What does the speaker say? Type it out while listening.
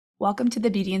Welcome to the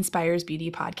Beauty Inspires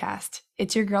Beauty podcast.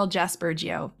 It's your girl, Jess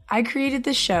Bergio. I created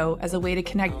this show as a way to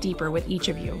connect deeper with each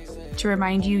of you, to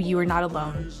remind you you are not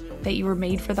alone, that you were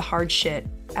made for the hard shit.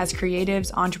 As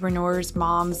creatives, entrepreneurs,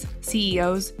 moms,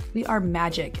 CEOs, we are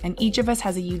magic, and each of us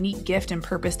has a unique gift and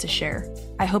purpose to share.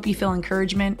 I hope you feel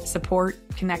encouragement, support,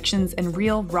 connections, and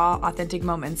real, raw, authentic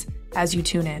moments as you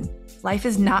tune in. Life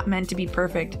is not meant to be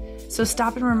perfect, so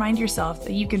stop and remind yourself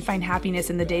that you can find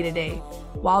happiness in the day-to-day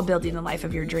while building the life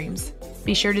of your dreams.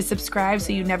 Be sure to subscribe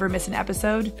so you never miss an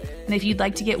episode, and if you'd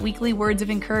like to get weekly words of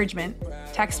encouragement,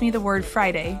 text me the word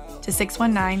Friday to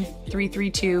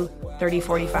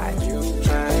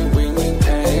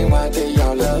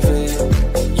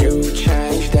 619-332-3045. You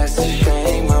change, that's a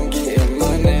shame. I'm getting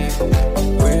money.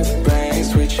 With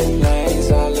brains, switching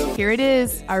lanes, I look. Here it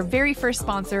is, our very first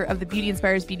sponsor of the Beauty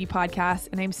Inspires Beauty podcast,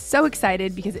 and I'm so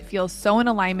excited because it feels so in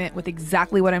alignment with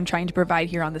exactly what I'm trying to provide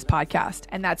here on this podcast,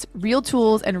 and that's real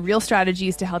tools and real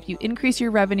strategies to help you increase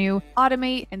your revenue,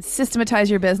 automate, and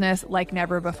systematize your business like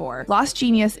never before. Lost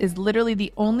Genius is literally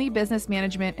the only business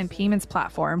management and payments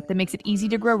platform that makes it easy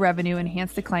to grow revenue and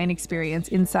enhance the client experience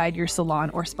inside your salon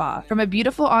or spa. From a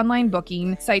beautiful online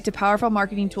booking site to powerful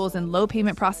marketing tools and low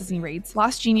payment processing rates,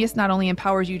 Lost Genius not only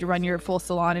empowers you to run your full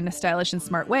salon in a stylish and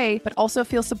smart way, but also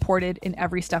feel supported in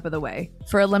every step of the way.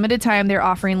 For a limited time, they're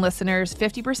offering listeners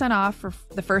 50% off for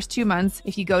the first 2 months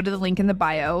if you go to the link in the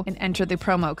bio and enter the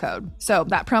promo code. So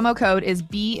that promo code is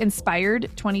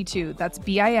BEINSPIRED22. That's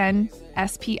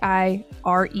BINSPIRED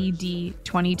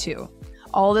 22.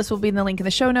 All this will be in the link in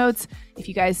the show notes. If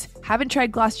you guys haven't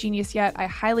tried Gloss Genius yet, I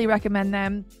highly recommend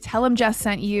them. Tell them Jess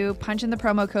sent you. Punch in the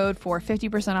promo code for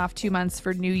 50% off 2 months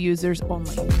for new users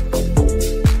only.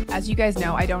 As you guys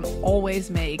know, I don't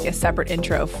always make a separate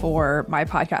intro for my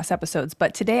podcast episodes,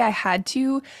 but today I had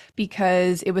to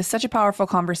because it was such a powerful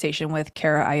conversation with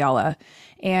Kara Ayala.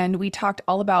 And we talked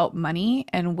all about money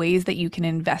and ways that you can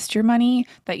invest your money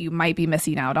that you might be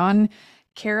missing out on.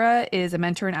 Kara is a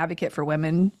mentor and advocate for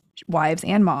women, wives,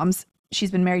 and moms.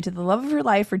 She's been married to the love of her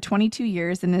life for 22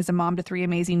 years and is a mom to 3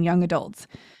 amazing young adults.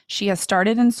 She has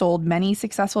started and sold many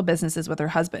successful businesses with her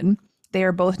husband. They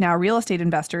are both now real estate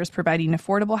investors providing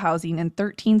affordable housing in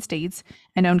 13 states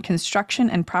and own construction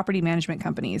and property management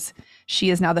companies. She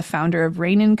is now the founder of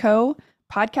Reign&Co,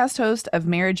 podcast host of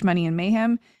Marriage, Money, and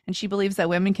Mayhem, and she believes that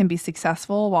women can be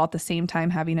successful while at the same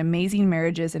time having amazing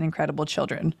marriages and incredible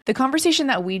children. The conversation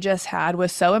that we just had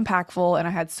was so impactful, and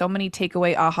I had so many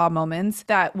takeaway aha moments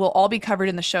that will all be covered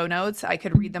in the show notes. I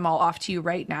could read them all off to you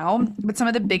right now, but some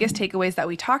of the biggest takeaways that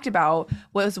we talked about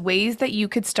was ways that you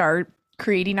could start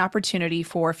creating opportunity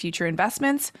for future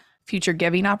investments, future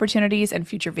giving opportunities, and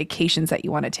future vacations that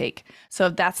you want to take. So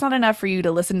if that's not enough for you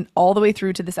to listen all the way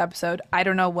through to this episode, I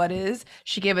don't know what is.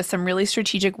 She gave us some really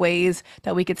strategic ways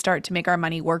that we could start to make our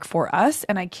money work for us.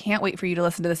 And I can't wait for you to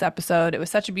listen to this episode. It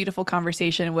was such a beautiful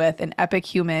conversation with an epic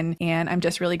human. And I'm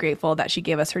just really grateful that she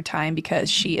gave us her time because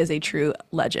she is a true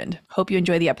legend. Hope you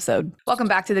enjoy the episode. Welcome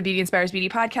back to the Beauty Inspires Beauty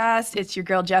podcast. It's your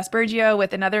girl, Jess Bergio,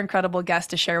 with another incredible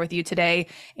guest to share with you today.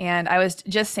 And I was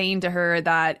just saying to her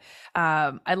that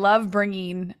I love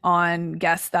bringing on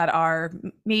guests that are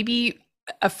maybe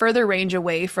a further range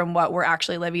away from what we're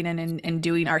actually living in and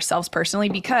doing ourselves personally,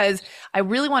 because I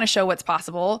really want to show what's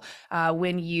possible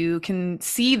when you can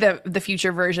see the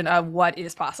future version of what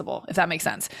is possible, if that makes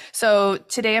sense. So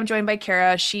today I'm joined by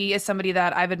Kara. She is somebody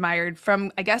that I've admired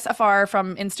from, I guess, afar,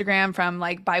 from Instagram, from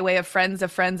like by way of friends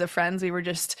of friends of friends. We were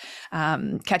just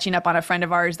catching up on a friend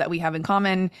of ours that we have in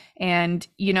common. And,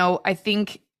 you know, I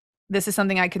think this is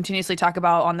something I continuously talk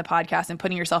about on the podcast, and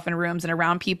putting yourself in rooms and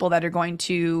around people that are going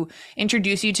to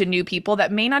introduce you to new people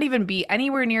that may not even be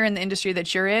anywhere near in the industry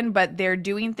that you're in, but they're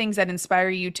doing things that inspire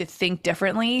you to think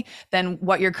differently than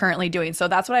what you're currently doing. So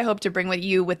that's what I hope to bring with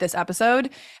you with this episode.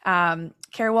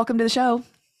 Kara, welcome to the show.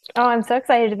 Oh, I'm so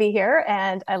excited to be here,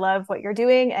 and I love what you're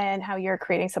doing and how you're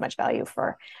creating so much value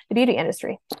for the beauty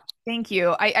industry. Thank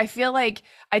you. I feel like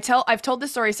I've told this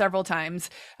story several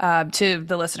times to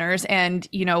the listeners. And,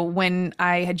 you know, when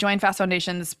I had joined Fast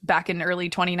Foundations back in early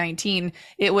 2019,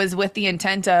 it was with the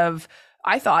intent of,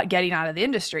 I thought, getting out of the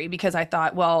industry, because I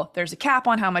thought, well, there's a cap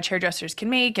on how much hairdressers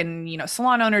can make, and, you know,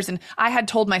 salon owners. And I had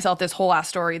told myself this whole ass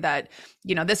story that,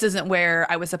 you know, this isn't where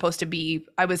I was supposed to be.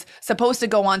 I was supposed to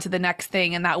go on to the next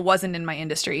thing, and that wasn't in my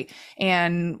industry.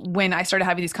 And when I started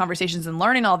having these conversations and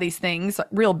learning all these things,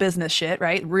 real business shit,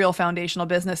 right? Real foundational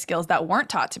business skills that weren't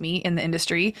taught to me in the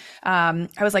industry. I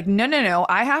was like, no,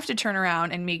 I have to turn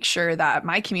around and make sure that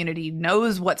my community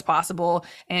knows what's possible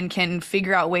and can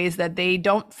figure out ways that they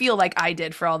don't feel like I I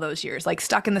did for all those years, like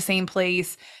stuck in the same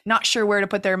place, not sure where to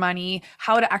put their money,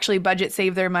 how to actually budget,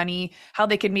 save their money, how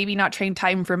they could maybe not trade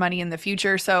time for money in the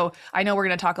future. So I know we're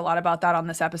going to talk a lot about that on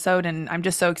this episode. And I'm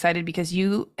just so excited because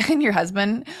you and your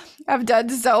husband have done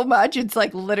so much. It's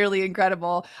like literally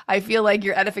incredible. I feel like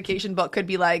your edification book could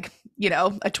be like, you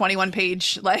know, a 21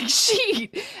 page like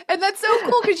sheet. And that's so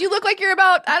cool because you look like you're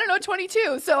about, I don't know,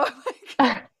 22. So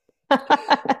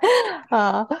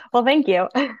well, thank you.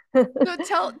 so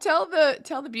tell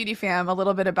the beauty fam a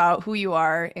little bit about who you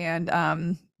are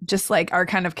and just like our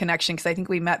kind of connection, because I think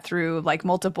we met through like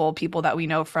multiple people that we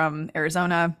know from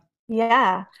Arizona.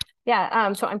 Yeah.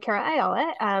 Yeah. So I'm Kara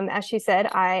Ayala. As she said,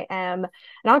 I am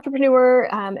an entrepreneur,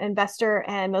 investor,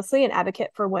 and mostly an advocate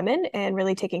for women and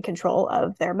really taking control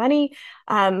of their money.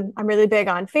 I'm really big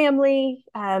on family.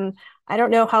 I don't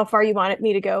know how far you wanted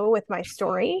me to go with my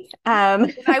story.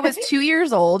 When I was 2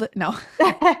 years old. No,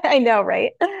 I know,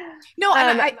 right? no,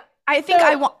 and I think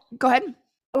I want, go ahead.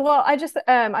 Well,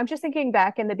 I'm just thinking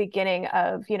back in the beginning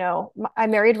of, I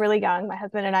married really young. My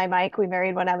husband and I, Mike, we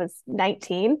married when I was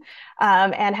 19,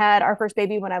 and had our first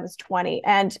baby when I was 20,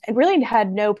 and really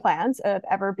had no plans of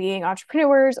ever being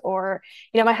entrepreneurs or,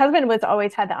 my husband was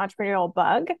always had the entrepreneurial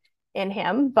bug in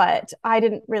him, but I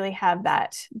didn't really have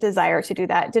that desire to do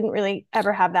that. Didn't really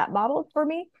ever have that model for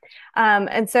me.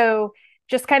 And so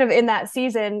just kind of in that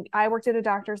season, I worked at a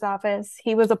doctor's office.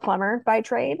 He was a plumber by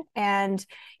trade. And,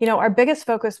 our biggest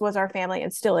focus was our family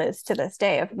and still is to this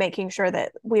day of making sure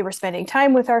that we were spending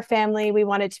time with our family. We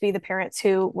wanted to be the parents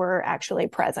who were actually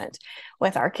present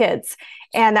with our kids.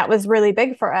 And that was really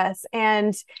big for us.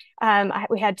 And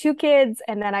we had 2 kids,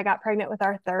 and then I got pregnant with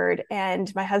our third.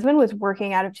 And my husband was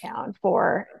working out of town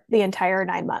for the entire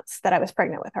 9 months that I was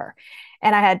pregnant with her.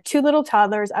 And I had 2 little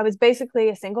toddlers. I was basically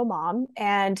a single mom.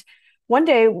 And one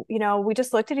day, we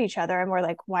just looked at each other and we're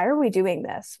like, why are we doing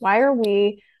this? Why are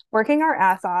we working our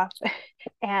ass off?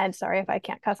 And sorry if I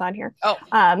can't cuss on here. Oh,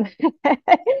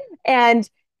 and,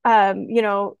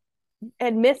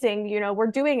 and missing, we're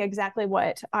doing exactly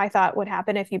what I thought would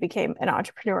happen if you became an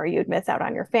entrepreneur. You'd miss out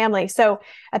on your family. So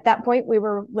at that point, we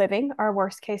were living our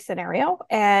worst case scenario,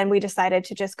 and we decided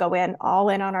to just go all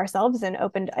in on ourselves and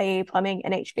opened a plumbing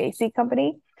and HVAC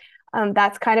company.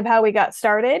 That's kind of how we got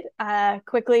started.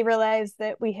 Quickly realized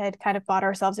that we had kind of bought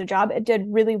ourselves a job. It did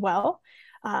really well.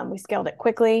 We scaled it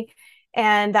quickly.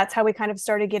 And that's how we kind of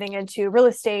started getting into real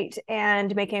estate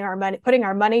and making our money, putting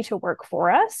our money to work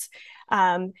for us.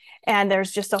 And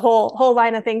there's just a whole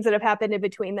line of things that have happened in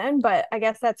between then. But I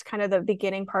guess that's kind of the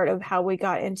beginning part of how we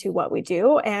got into what we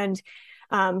do. And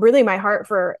really my heart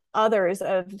for others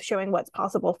of showing what's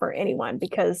possible for anyone,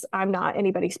 because I'm not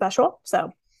anybody special.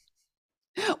 So.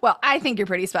 Well, I think you're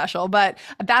pretty special, but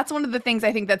that's one of the things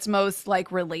I think that's most like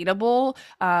relatable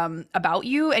about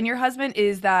you and your husband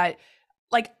is that,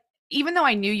 like, even though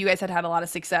I knew you guys had a lot of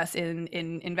success in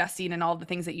investing and all the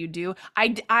things that you do,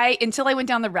 I until I went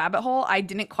down the rabbit hole, I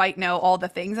didn't quite know all the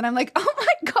things, and I'm like, oh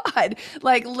my God,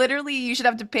 like literally, you should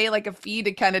have to pay like a fee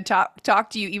to kind of talk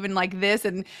to you even like this,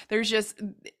 and there's just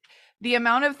the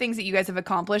amount of things that you guys have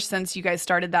accomplished since you guys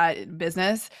started that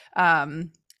business.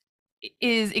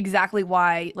 Is exactly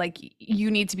why like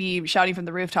you need to be shouting from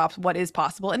the rooftops what is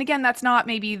possible. And again, that's not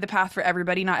maybe the path for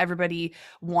everybody. Not everybody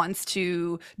wants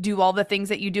to do all the things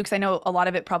that you do, because I know a lot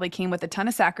of it probably came with a ton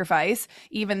of sacrifice,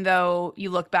 even though you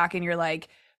look back and you're like,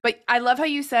 but I love how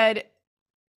you said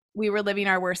we were living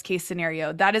our worst case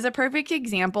scenario. That is a perfect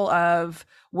example of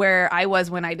where I was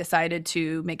when I decided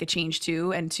to make a change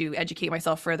too, and to educate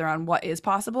myself further on what is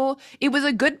possible. It was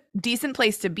a good, decent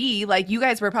place to be. Like you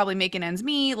guys were probably making ends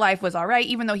meet. Life was all right,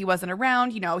 even though he wasn't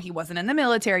around. He wasn't in the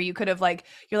military. You could have like,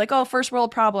 you're like, oh, first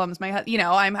world problems.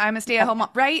 I'm a stay-at-home mom,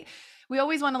 right? We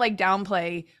always want to like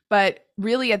downplay, but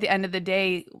really at the end of the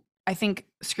day, I think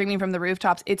screaming from the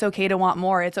rooftops, it's okay to want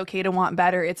more. It's okay to want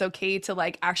better. It's okay to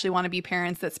like actually want to be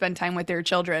parents that spend time with their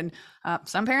children.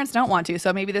 Some parents don't want to,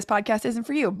 so maybe this podcast isn't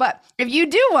for you. But if you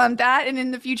do want that, and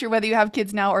in the future, whether you have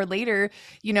kids now or later,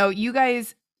 you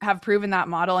guys have proven that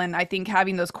model. And I think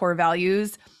having those core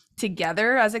values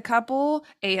together as a couple,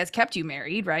 has kept you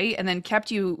married, right? And then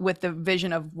kept you with the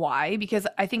vision of why, because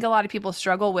I think a lot of people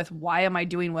struggle with, why am I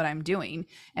doing what I'm doing?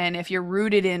 And if you're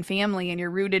rooted in family and you're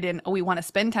rooted in, we want to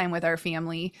spend time with our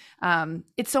family,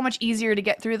 it's so much easier to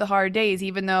get through the hard days,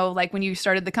 even though like when you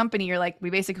started the company, you're like,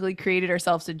 we basically created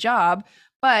ourselves a job,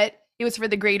 but it was for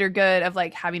the greater good of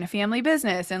like having a family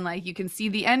business, and like you can see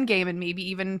the end game, and maybe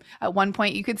even at one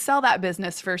point you could sell that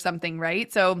business for something,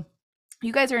 right? So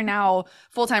you guys are now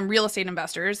full-time real estate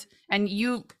investors, and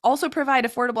you also provide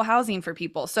affordable housing for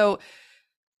people. So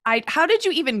How did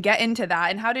you even get into that?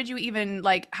 And how did you even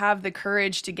like have the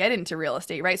courage to get into real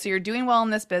estate, right? So you're doing well in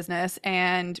this business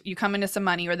and you come into some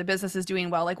money or the business is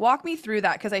doing well. Like walk me through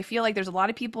that because I feel like there's a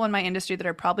lot of people in my industry that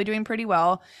are probably doing pretty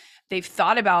well. They've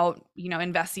thought about,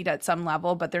 investing at some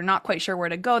level, but they're not quite sure where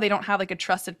to go. They don't have like a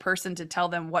trusted person to tell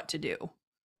them what to do.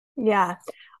 Yeah.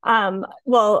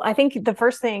 Well, I think the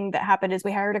first thing that happened is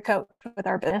we hired a coach with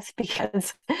our business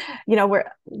because,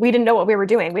 we didn't know what we were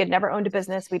doing. We had never owned a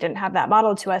business. We didn't have that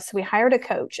model to us. So we hired a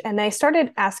coach and they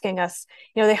started asking us,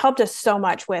 they helped us so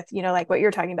much with, like what you're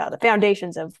talking about, the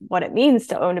foundations of what it means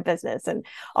to own a business and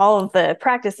all of the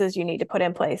practices you need to put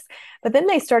in place. But then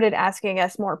they started asking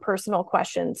us more personal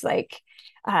questions like,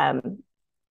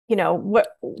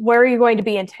 where are you going to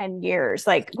be in 10 years?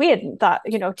 Like we hadn't thought,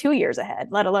 2 years ahead,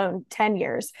 let alone 10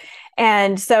 years.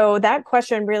 And so that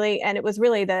question really, and it was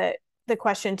really the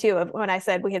question too of when I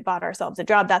said we had bought ourselves a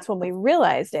job, that's when we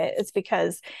realized it. It's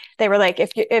because they were like,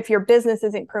 if your business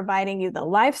isn't providing you the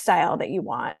lifestyle that you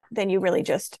want, then you really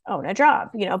just own a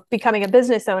job. Becoming a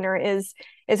business owner is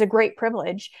a great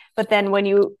privilege, but then when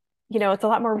it's a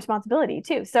lot more responsibility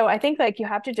too. So I think like you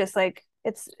have to just like,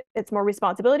 it's more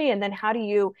responsibility. And then how do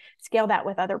you scale that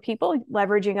with other people,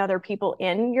 leveraging other people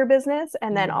in your business,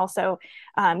 and then also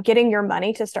getting your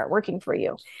money to start working for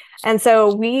you. And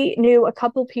so we knew a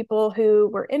couple people who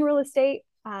were in real estate.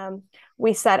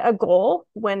 We set a goal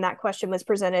when that question was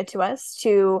presented to us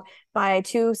to buy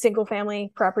 2 single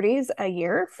family properties a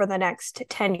year for the next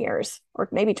 10 years or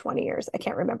maybe 20 years. I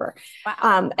can't remember.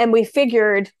 Wow. And we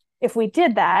figured if we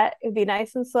did that, it'd be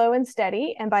nice and slow and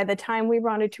steady. And by the time we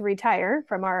wanted to retire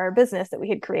from our business that we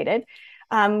had created,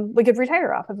 we could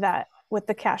retire off of that with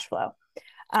the cash flow.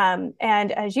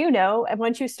 And as you know, and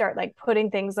once you start like putting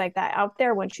things like that out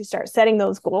there, once you start setting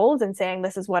those goals and saying,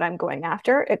 this is what I'm going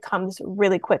after, it comes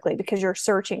really quickly because you're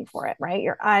searching for it, right?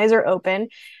 Your eyes are open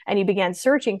and you begin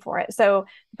searching for it. So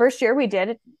first year we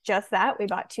did just that. We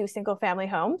bought 2 single family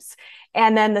homes.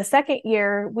 And then the second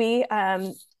year we,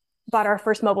 bought our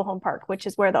first mobile home park, which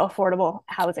is where the affordable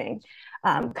housing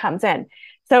comes in.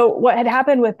 So what had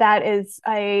happened with that is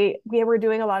we were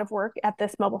doing a lot of work at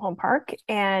this mobile home park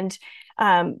and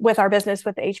with our business,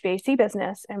 with the HVAC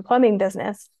business and plumbing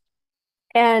business.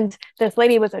 And this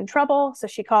lady was in trouble. So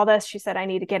she called us. She said, I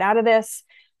need to get out of this.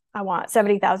 I want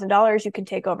 $70,000. You can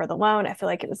take over the loan. I feel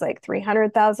like it was like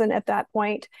 $300,000 at that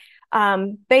point.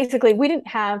 Basically, we didn't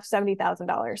have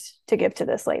 $70,000 to give to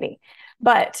this lady,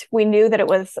 but we knew that it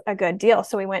was a good deal.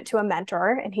 So we went to a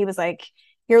mentor and he was like,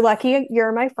 you're lucky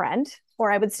you're my friend,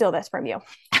 or I would steal this from you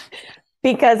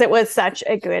because it was such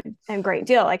a good and great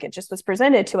deal. Like it just was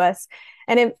presented to us.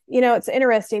 And it's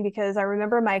interesting because I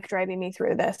remember Mike driving me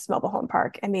through this mobile home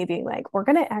park and me being like, we're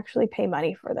going to actually pay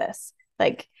money for this.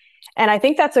 And I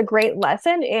think that's a great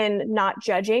lesson in not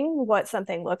judging what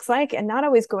something looks like and not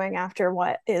always going after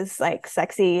what is like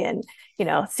sexy and,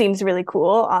 seems really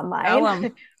cool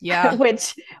online. Yeah.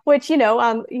 which,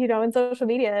 in social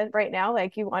media right now,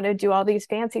 like you want to do all these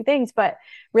fancy things, but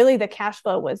really the cash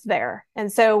flow was there.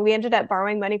 And so we ended up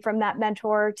borrowing money from that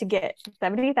mentor to get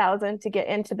 70,000 to get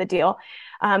into the deal.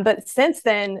 But since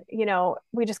then,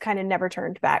 we just kind of never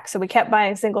turned back. So we kept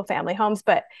buying single family homes,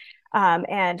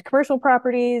 and commercial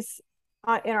properties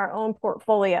in our own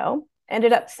portfolio,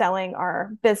 ended up selling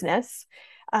our business,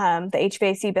 the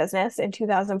HVAC business in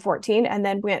 2014, and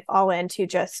then went all into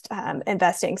just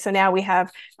investing. So now we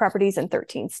have properties in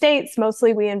 13 states.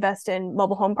 Mostly we invest in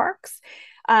mobile home parks.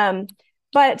 But,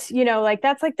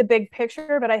 that's like the big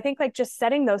picture. But I think like just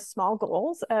setting those small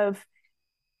goals of,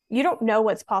 you don't know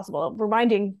what's possible.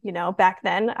 Reminding, back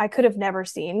then I could have never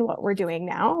seen what we're doing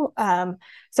now.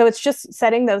 So it's just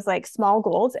setting those like small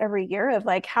goals every year of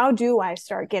like, how do I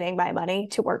start getting my money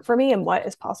to work for me and what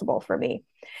is possible for me?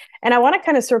 And I want to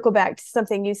kind of circle back to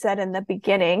something you said in the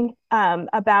beginning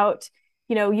about,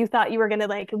 you thought you were going to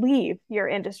like leave your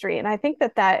industry. And I think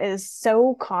that is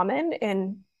so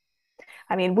common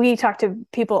we talk to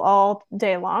people all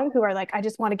day long who are like, I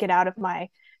just want to get out of my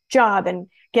job and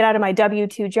get out of my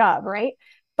W-2 job, right?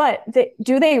 But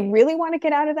do they really want to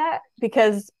get out of that?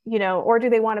 Because, or do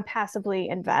they want to passively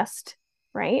invest,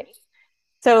 right?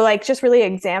 So like just really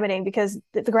examining, because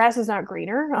the grass is not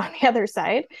greener on the other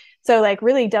side. So like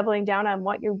really doubling down on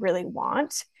what you really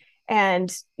want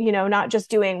and, not just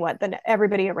doing what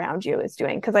everybody around you is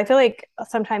doing. Because I feel like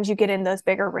sometimes you get in those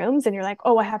bigger rooms and you're like,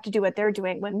 oh, I have to do what they're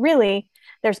doing, when really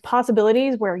there's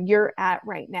possibilities where you're at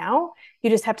right now. You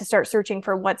just have to start searching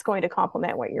for what's going to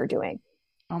complement what you're doing.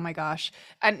 Oh my gosh.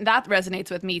 And that resonates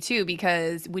with me too,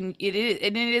 because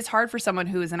it is hard for someone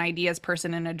who is an ideas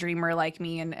person and a dreamer like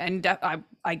me.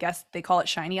 I guess they call it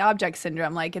shiny object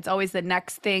syndrome. Like it's always the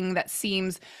next thing that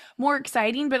seems more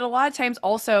exciting, but a lot of times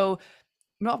also,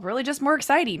 well, really just more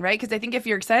exciting, right? Because I think if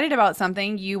you're excited about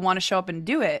something, you want to show up and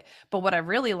do it. But what I've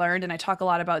really learned, and I talk a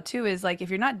lot about too, is like if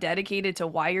you're not dedicated to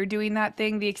why you're doing that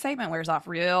thing, the excitement wears off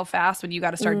real fast when you got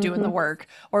to start doing the Hmm. work,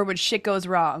 or when shit goes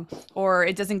wrong, or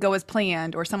it doesn't go as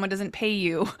planned, or someone doesn't pay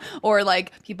you, or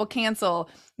like people cancel.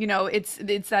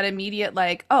 It's that immediate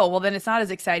like, oh, well, then it's not as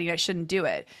exciting. I shouldn't do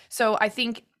it. So I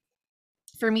think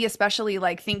for me especially,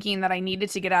 like thinking that I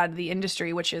needed to get out of the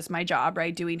industry, which is my job,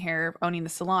 right, doing hair, owning the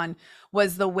salon,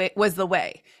 was the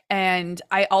way. And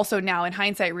I also now in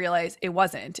hindsight realize it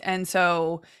wasn't. And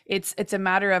so it's a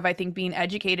matter of, I think, being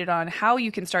educated on how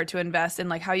you can start to invest and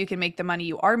like how you can make the money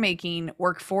you are making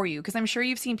work for you, because I'm sure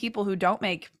you've seen people who don't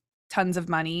make tons of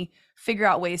money figure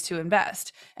out ways to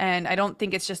invest. And I don't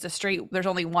think it's just a straight, there's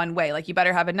only one way. Like you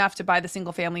better have enough to buy the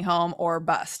single family home or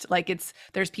bust. Like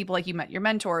there's people like you met your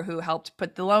mentor who helped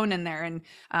put the loan in there,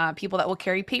 and people that will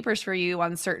carry papers for you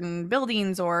on certain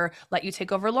buildings or let you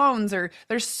take over loans, or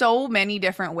there's so many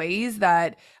different ways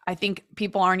that I think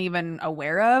people aren't even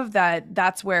aware of.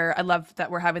 That's where I love that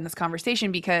we're having this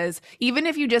conversation, because even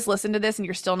if you just listen to this and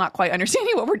you're still not quite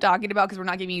understanding what we're talking about, because we're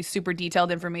not giving you super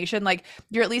detailed information, like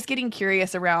you're at least getting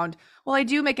curious around, well, I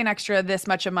do make an extra this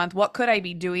much a month. What could I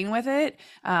be doing with it?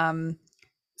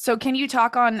 So can you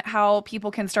talk on how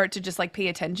people can start to just like pay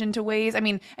attention to ways? I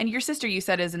mean, and your sister, you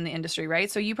said, is in the industry,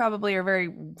 right? So you probably are very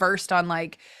versed on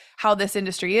like how this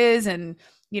industry is. And,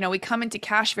 we come into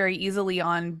cash very easily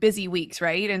on busy weeks,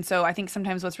 right? And so I think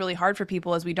sometimes what's really hard for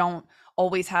people is we don't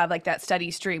always have like that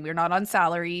steady stream. We're not on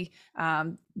salary.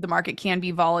 The market can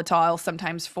be volatile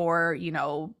sometimes for,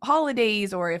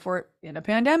 holidays, or if we're in a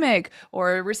pandemic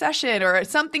or a recession or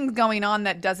something's going on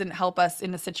that doesn't help us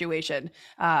in a situation.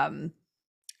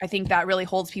 I think that really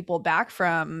holds people back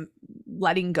from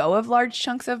letting go of large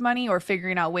chunks of money or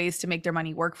figuring out ways to make their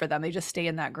money work for them. They just stay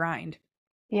in that grind.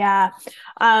 Yeah.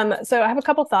 So I have a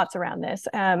couple thoughts around this.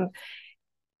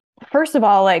 First of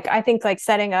all, like I think like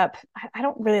setting up, I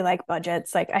don't really like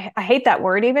budgets. Like I hate that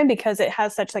word even because it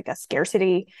has such like a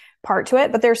scarcity part to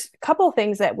it. But there's a couple of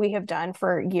things that we have done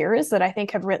for years that I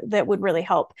think that would really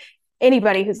help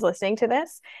anybody who's listening to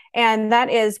this. And that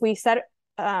is we set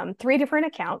three different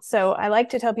accounts. So I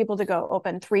like to tell people to go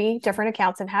open three different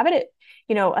accounts and have it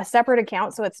a separate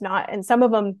account. So it's not, and some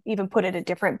of them even put it at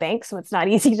different banks. So it's not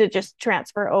easy to just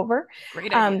transfer over.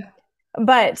 Great idea.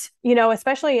 But,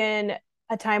 especially in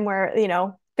a time where,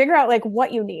 figure out like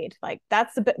what you need. Like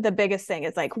that's the biggest thing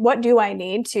is like, what do I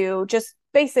need to just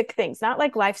basic things, not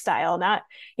like lifestyle, not,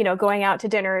 going out to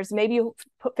dinners. Maybe you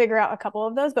figure out a couple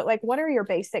of those, but like, what are your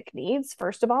basic needs,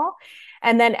 first of all?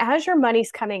 And then as your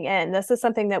money's coming in, this is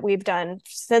something that we've done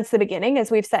since the beginning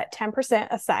is we've set 10%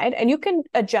 aside, and you can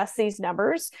adjust these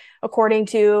numbers according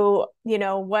to,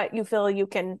 what you feel you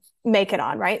can make it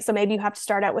on, right? So maybe you have to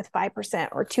start out with 5%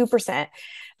 or 2%,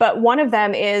 but one of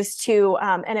them is to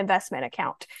an investment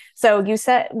account. So you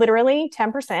set literally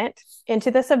 10%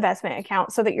 into this investment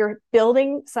account so that you're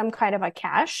building some kind of a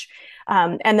cash.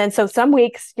 And then so some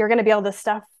weeks you're going to be able to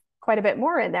stuff quite a bit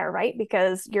more in there, right?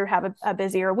 Because you have a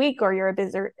busier week or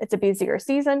it's a busier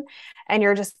season, and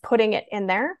you're just putting it in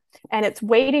there and it's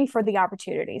waiting for the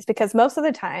opportunities, because most of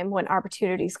the time when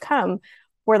opportunities come,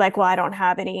 we're like, well, I don't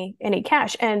have any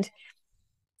cash. And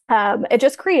it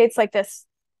just creates like this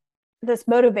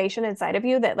motivation inside of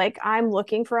you that like, I'm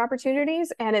looking for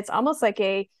opportunities. And it's almost like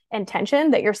a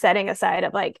intention that you're setting aside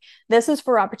of like, this is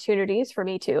for opportunities for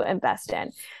me to invest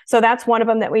in. So that's one of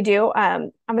them that we do.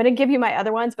 I'm going to give you my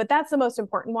other ones, but that's the most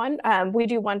important one. We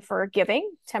do one for giving,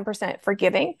 10% for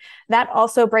giving. That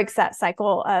also breaks that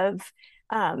cycle of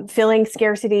feeling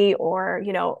scarcity, or,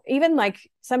 even like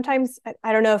sometimes,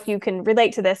 I don't know if you can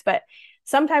relate to this, but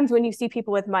sometimes when you see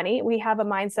people with money, we have a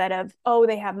mindset of, oh,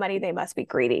 they have money, they must be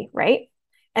greedy, right?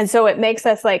 And so it makes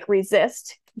us like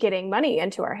resist getting money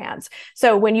into our hands.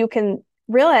 So when you can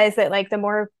realize that like the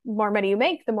more money you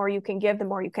make, the more you can give, the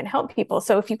more you can help people.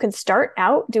 So if you can start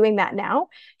out doing that now,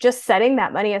 just setting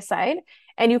that money aside,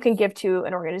 and you can give to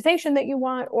an organization that you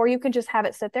want, or you can just have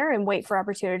it sit there and wait for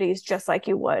opportunities just like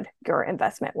you would your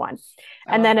investment one.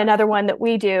 And then another one that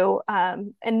we do,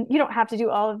 and you don't have to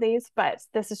do all of these, but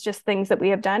this is just things that we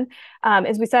have done,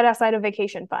 is we set aside a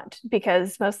vacation fund,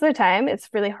 because most of the time it's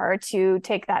really hard to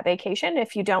take that vacation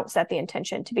if you don't set the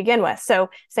intention to begin with. So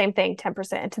same thing,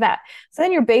 10% into that. So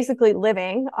then you're basically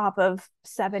living off of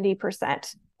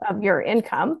 70% of your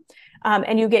income.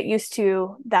 And you get used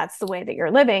to that's the way that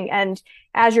you're living. And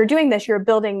as you're doing this, you're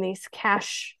building these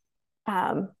cash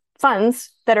funds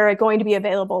that are going to be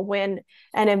available when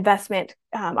an investment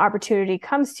opportunity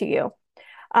comes to you.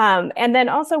 And then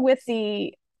also with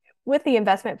the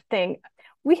investment thing,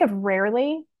 we have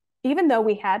rarely, even though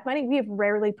we had money, we have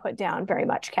rarely put down very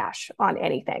much cash on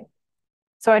anything.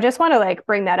 So I just want to like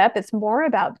bring that up. It's more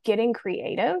about getting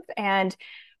creative. And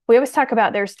we always talk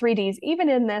about there's 3Ds, even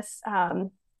in this.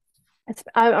 I'm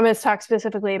going to talk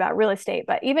specifically about real estate,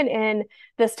 but even in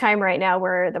this time right now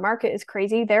where the market is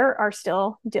crazy, there are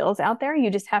still deals out there. You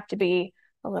just have to be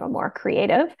a little more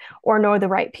creative or know the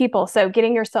right people. So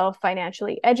getting yourself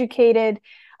financially educated,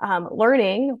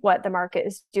 learning what the market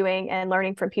is doing and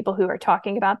learning from people who are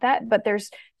talking about that. But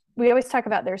we always talk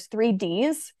about there's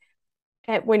 3Ds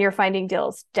when you're finding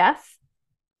deals: death,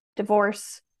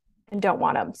 divorce, and don't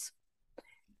want ums.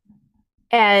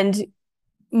 And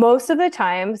most of the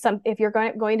time, if you're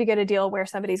going to get a deal where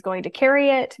somebody's going to carry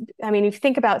it, I mean, if you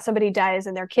think about somebody dies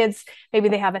and their kids, maybe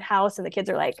they have a house and the kids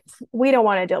are like, we don't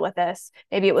want to deal with this.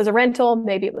 Maybe it was a rental,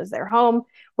 maybe it was their home.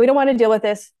 We don't want to deal with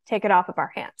this. Take it off of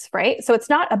our hands, right? So it's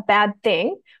not a bad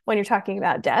thing when you're talking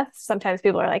about death. Sometimes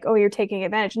people are like, oh, you're taking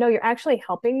advantage. No, you're actually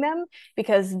helping them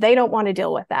because they don't want to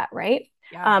deal with that, right?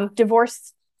 Yeah.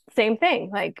 Divorce, same thing.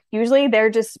 Like usually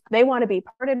they want to be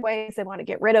parted ways. They want to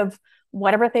get rid of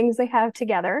whatever things they have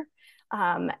together,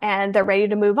 and they're ready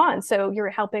to move on. So you're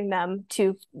helping them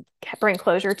to bring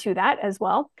closure to that as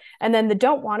well. And then the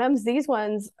don't want them, these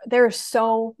ones, there are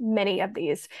so many of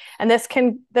these. And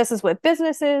this is with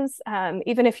businesses.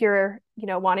 Even if you're,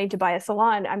 wanting to buy a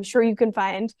salon, I'm sure you can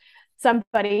find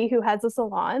somebody who has a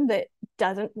salon that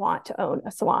doesn't want to own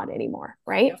a salon anymore,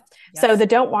 right? Yep. Yes. So the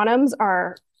don't want them's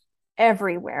are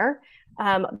everywhere.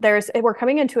 We're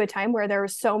coming into a time where there were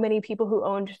so many people who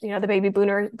owned, the baby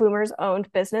boomers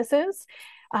owned businesses.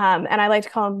 And I like to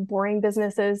call them boring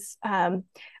businesses,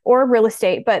 or real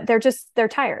estate, but they're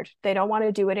tired. They don't want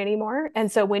to do it anymore.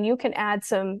 And so when you can add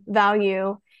some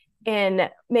value in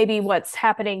maybe what's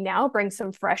happening now, bring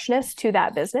some freshness to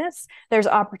that business, there's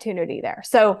opportunity there.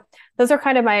 So those are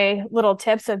kind of my little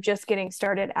tips of just getting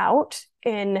started out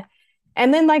and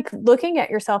then like looking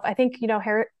at yourself. I think,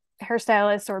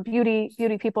 hairstylists or beauty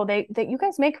people, that you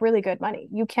guys make really good money.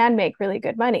 You can make really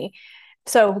good money.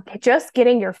 So just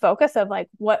getting your focus of like,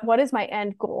 what is my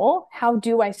end goal? How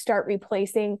do I start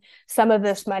replacing some of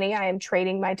this money I am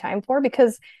trading my time for?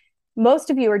 Because most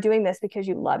of you are doing this because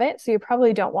you love it. So you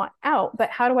probably don't want out,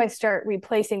 but how do I start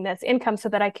replacing this income so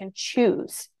that I can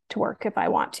choose to work if I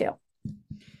want to?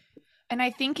 And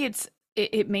I think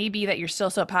it may be that you're still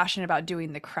so passionate about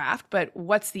doing the craft, but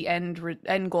what's the end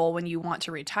goal when you want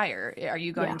to retire? Are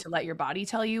you going to let your body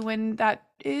tell you when that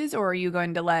is, or are you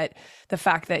going to let the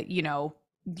fact that,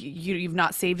 you've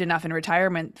not saved enough in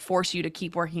retirement force you to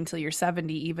keep working until you're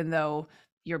 70, even though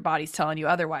your body's telling you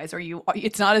otherwise, or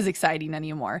it's not as exciting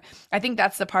anymore? I think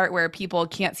that's the part where people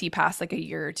can't see past like a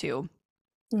year or two.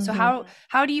 So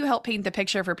how do you help paint the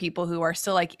picture for people who are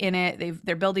still like in it?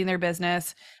 They're building their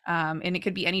business, and it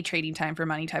could be any trading time for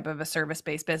money type of a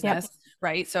service-based business,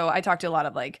 right? So I talk to a lot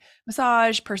of like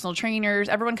massage, personal trainers,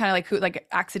 everyone kind of like who like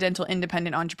accidental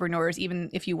independent entrepreneurs. Even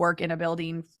if you work in a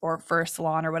building or for a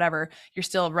salon or whatever, you're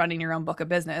still running your own book of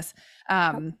business.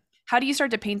 How do you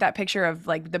start to paint that picture of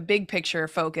like the big picture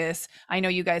focus? I know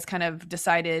you guys kind of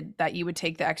decided that you would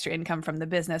take the extra income from the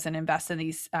business and invest in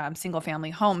these single family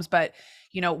homes, but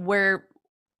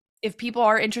if people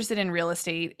are interested in real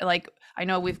estate, like I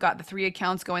know we've got the 3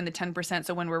 accounts going, the 10%.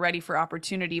 So when we're ready for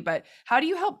opportunity, but how do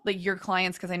you help like your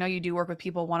clients? Cause I know you do work with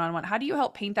people one-on-one. How do you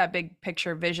help paint that big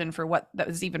picture vision for what that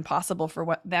is even possible for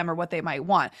what them or what they might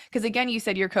want? Cause again, you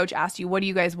said your coach asked you, what do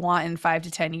you guys want in 5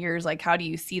 to 10 years? Like, how do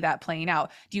you see that playing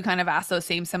out? Do you kind of ask those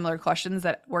same similar questions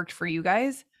that worked for you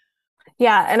guys?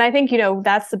 Yeah. And I think,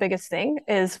 that's the biggest thing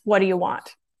is, what do you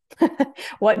want?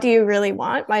 What do you really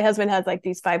want? My husband has like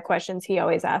these 5 questions he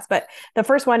always asks, but the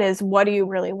first one is, what do you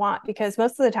really want? Because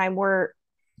most of the time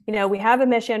we have a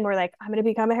mission. We're like, I'm going to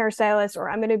become a hairstylist, or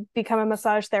I'm going to become a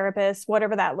massage therapist,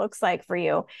 whatever that looks like for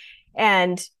you.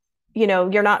 And,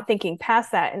 you're not thinking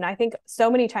past that. And I think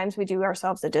so many times we do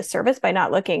ourselves a disservice by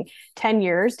not looking 10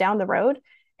 years down the road.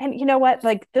 And you know what?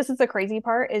 Like, this is the crazy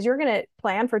part is you're going to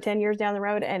plan for 10 years down the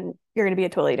road and you're going to be a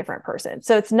totally different person.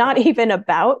 So it's not even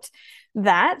about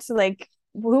that, like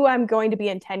who I'm going to be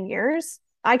in 10 years,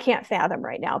 I can't fathom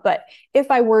right now. But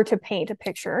if I were to paint a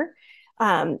picture,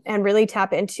 and really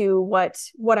tap into what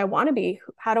I want to be,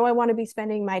 how do I want to be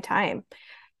spending my time?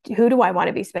 Who do I want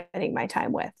to be spending my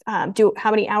time with?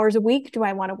 How many hours a week do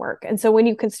I want to work? And so when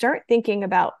you can start thinking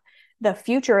about the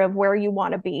future of where you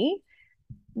want to be,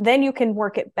 then you can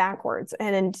work it backwards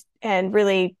and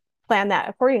really plan that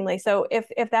accordingly. So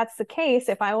if that's the case,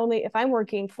 if I'm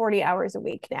working 40 hours a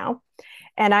week now,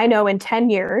 and I know in 10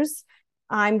 years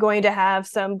I'm going to have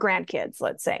some grandkids,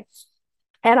 let's say,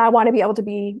 and I want to be able to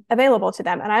be available to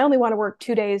them, and I only want to work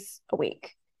 2 days a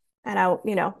week, and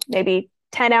maybe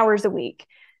 10 hours a week.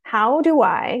 How do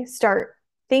I start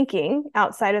thinking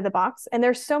outside of the box? And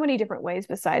there's so many different ways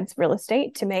besides real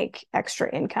estate to make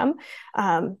extra income.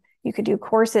 You could do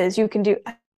courses, you can do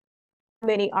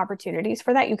many opportunities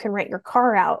for that. You can rent your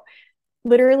car out.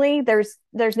 Literally, there's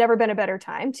never been a better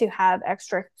time to have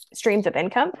extra streams of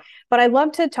income. But I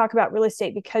love to talk about real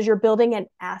estate because you're building an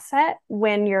asset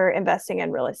when you're investing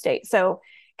in real estate. So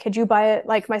could you buy it?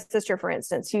 Like my sister, for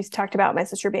instance, you talked about my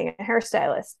sister being a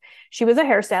hairstylist. She was a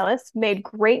hairstylist, made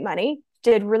great money,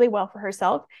 did really well for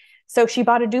herself. So she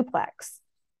bought a duplex.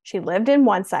 She lived in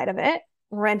one side of it,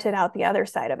 rented out the other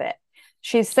side of it.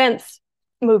 She's since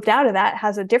moved out of that,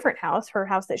 has a different house, her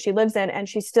house that she lives in, and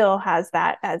she still has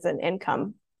that as an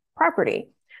income property.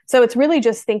 So it's really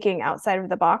just thinking outside of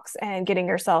the box and getting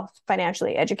yourself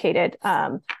financially educated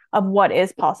of what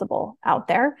is possible out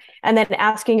there. And then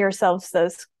asking yourselves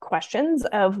those questions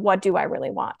of what do I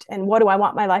really want? And what do I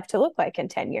want my life to look like in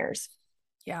 10 years?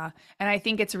 Yeah. And I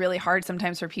think it's really hard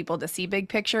sometimes for people to see big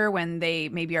picture when they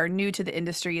maybe are new to the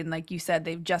industry. And like you said,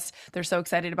 they're so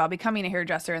excited about becoming a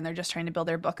hairdresser and they're just trying to build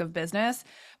their book of business.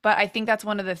 But I think that's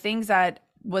one of the things that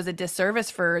was a disservice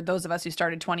for those of us who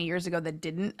started 20 years ago that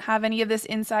didn't have any of this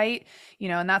insight,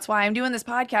 and that's why I'm doing this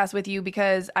podcast with you,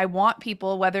 because I want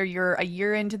people, whether you're a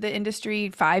year into the industry,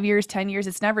 5 years, 10 years,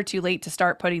 it's never too late to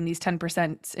start putting these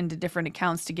 10% into different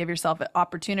accounts to give yourself an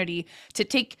opportunity to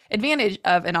take advantage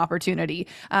of an opportunity.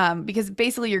 Because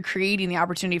basically you're creating the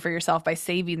opportunity for yourself by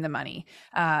saving the money.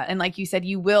 And like you said,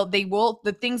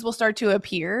 the things will start to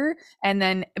appear, and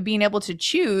then being able to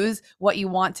choose what you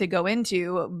want to go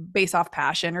into based off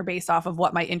passion or based off of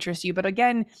what might interest you. But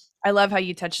again, I love how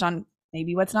you touched on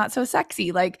maybe what's not so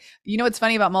sexy. Like, what's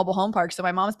funny about mobile home parks. So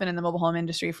my mom's been in the mobile home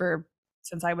industry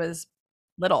since I was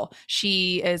little.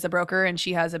 She is a broker and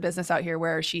she has a business out here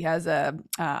where she has a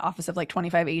office of like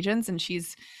 25 agents, and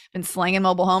she's been slanging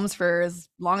mobile homes for as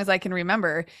long as I can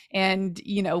remember. And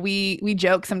we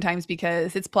joke sometimes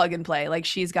because it's plug and play. Like,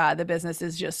 the business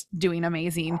is just doing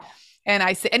amazing. And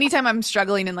I say, anytime I'm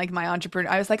struggling in like my entrepreneur,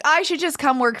 I was like, I should just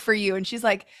come work for you. And she's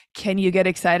like, can you get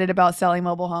excited about selling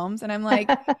mobile homes? And I'm like,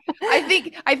 I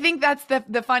think that's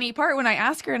the funny part when I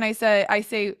ask her, and I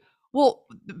say, well,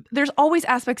 there's always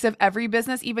aspects of every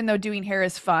business, even though doing hair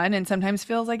is fun and sometimes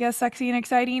feels, I guess, sexy and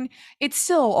exciting. It's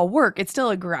still a work. It's still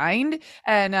a grind.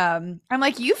 And I'm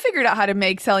like, you figured out how to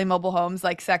make selling mobile homes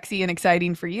like sexy and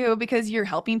exciting for you, because you're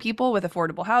helping people with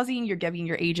affordable housing. You're giving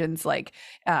your agents like,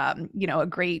 a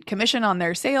great commission on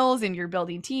their sales, and you're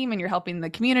building team, and you're helping the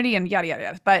community, and yada, yada,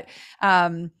 yada. But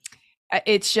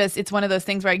it's one of those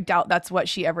things where I doubt that's what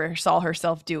she ever saw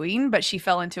herself doing, but she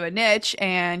fell into a niche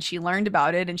and she learned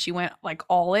about it and she went like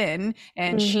all in,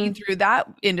 and she, through that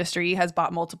industry, has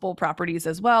bought multiple properties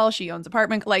as well. She owns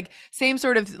apartment, like same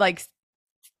sort of like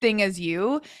thing as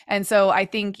you. And so I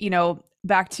think,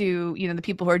 back to, the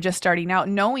people who are just starting out,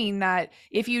 knowing that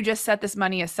if you just set this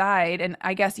money aside, and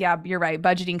I guess, yeah, you're right.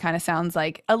 Budgeting kind of sounds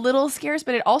like a little scarce,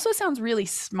 but it also sounds really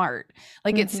smart.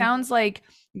 Like it sounds like,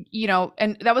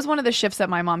 and that was one of the shifts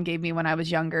that my mom gave me when I was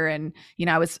younger. And,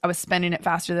 I was spending it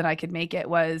faster than I could make it.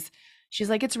 She's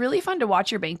like, it's really fun to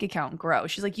watch your bank account grow.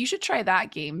 She's like, you should try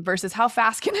that game versus how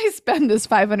fast can I spend this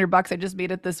 $500 I just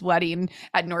made at this wedding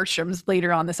at Nordstrom's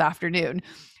later on this afternoon.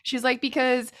 She's like,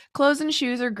 because clothes and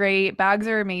shoes are great, bags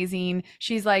are amazing.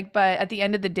 She's like, but at the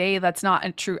end of the day, that's not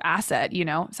a true asset.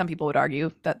 Some people would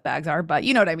argue that bags are, but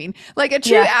you know what I mean? Like a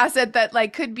true asset that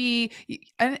like could be,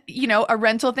 a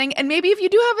rental thing. And maybe if you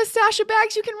do have a stash of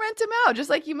bags, you can rent them out, just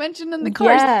like you mentioned in the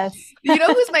course. Yes.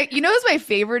 who's my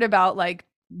favorite about like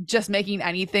just making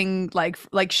anything like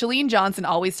Chalene Johnson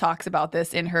always talks about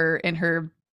this in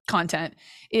her content,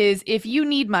 is if you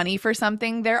need money for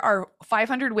something, there are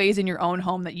 500 ways in your own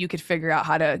home that you could figure out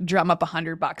how to drum up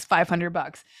 $100,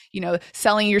 $500,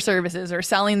 selling your services or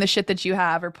selling the shit that you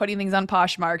have or putting things on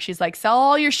Poshmark. She's like, sell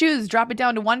all your shoes, drop it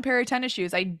down to one pair of tennis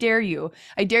shoes. I dare you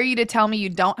to tell me you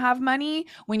don't have money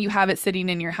when you have it sitting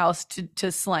in your house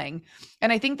to slang.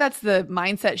 And I think that's the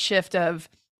mindset shift of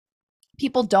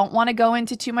people don't want to go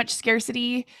into too much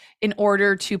scarcity in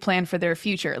order to plan for their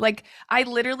future. Like I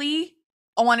literally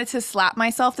wanted to slap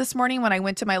myself this morning when I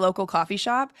went to my local coffee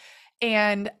shop.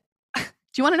 And do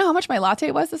you want to know how much my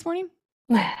latte was this morning?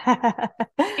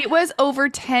 It was over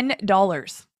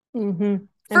 $10.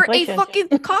 for Inflation. a fucking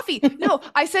coffee. No,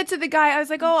 I said to the guy, I was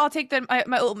like, oh, I'll take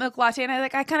my oat milk latte. And I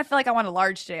kind of feel like I want a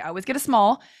large today. I always get a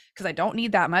small because I don't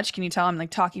need that much. Can you tell I'm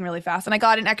like talking really fast? And I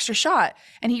got an extra shot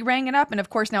and he rang it up. And of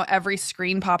course, now every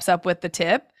screen pops up with the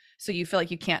tip. So you feel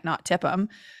like you can't not tip him.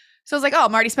 So I was like, oh,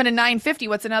 I'm already spending $9.50.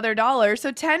 What's another dollar?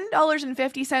 So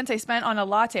 $10.50 I spent on a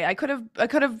latte. I could have,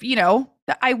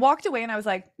 I walked away and I was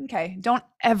like, okay, don't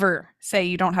ever say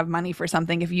you don't have money for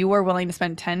something if you are willing to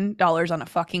spend $10 on a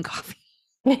fucking coffee.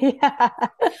 Yeah. I'm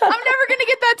never going to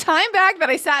get that time back that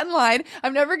I sat in line.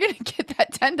 I'm never going to get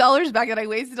that $10 back that I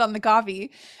wasted on the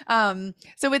coffee.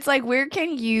 So it's like, where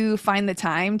can you find the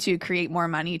time to create more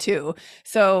money too?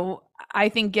 So I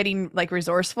think getting like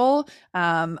resourceful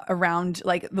around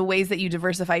like the ways that you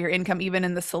diversify your income, even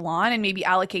in the salon, and maybe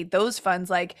allocate those funds.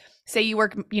 Like say you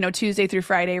work, Tuesday through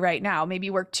Friday right now, maybe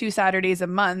work 2 Saturdays a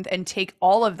month and take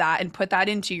all of that and put that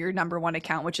into your number one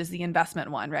account, which is the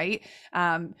investment one. Right.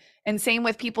 And same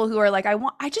with people who are like,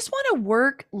 I just want to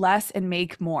work less and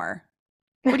make more.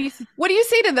 What do you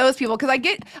say to those people? Because I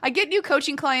get new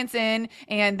coaching clients in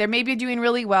and they're maybe doing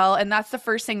really well. And that's the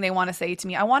first thing they want to say to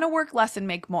me. I want to work less and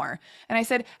make more. And I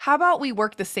said, how about we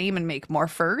work the same and make more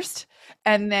first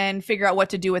and then figure out what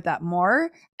to do with that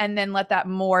more. And then let that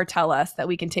more tell us that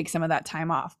we can take some of that time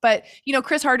off. But,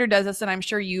 Chris Harder does this. And I'm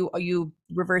sure you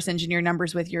reverse engineer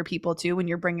numbers with your people too, when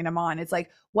you're bringing them on. It's like,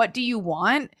 what do you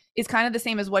want is kind of the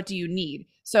same as what do you need?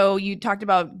 So you talked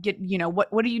about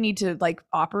what do you need to like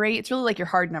operate? It's really like your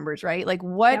hard numbers, right? Like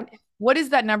what is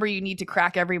that number you need to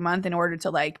crack every month in order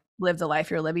to like live the life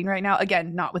you're living right now?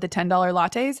 Again, not with the $10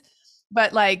 lattes,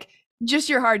 but like just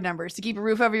your hard numbers to keep a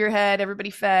roof over your head, everybody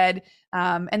fed,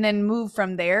 and then move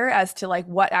from there as to like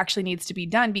what actually needs to be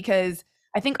done. Because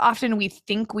I think often we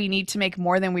think we need to make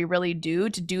more than we really do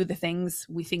to do the things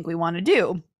we think we want to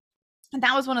do. And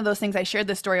that was one of those things. I shared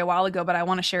this story a while ago, but I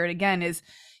want to share it again is,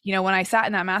 when I sat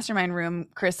in that mastermind room,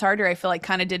 Chris Harder, I feel like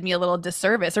kind of did me a little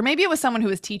disservice, or maybe it was someone who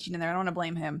was teaching in there. I don't want to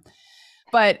blame him,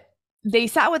 but they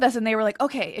sat with us and they were like,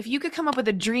 okay, if you could come up with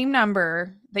a dream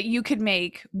number that you could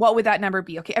make, what would that number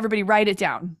be? Okay, everybody write it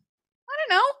down. I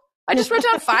don't know. I just wrote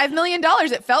down $5 million.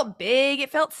 It felt big.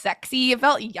 It felt sexy. It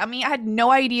felt yummy. I had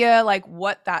no idea like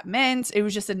what that meant. It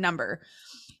was just a number.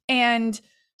 And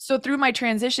so through my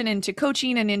transition into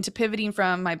coaching and into pivoting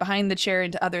from my behind the chair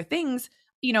into other things,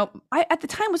 I at the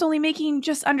time was only making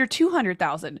just under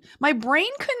 200,000. My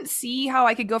brain couldn't see how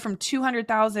I could go from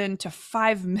 200,000 to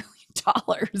 $5 million.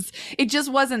 It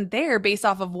just wasn't there based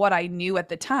off of what I knew at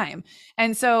the time.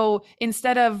 And so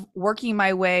instead of working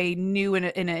my way new in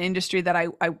an industry that I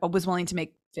was willing to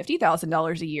make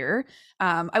 $50,000 a year,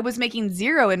 I was making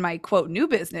zero in my quote new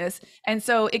business. And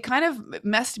so it kind of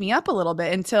messed me up a little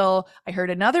bit until I heard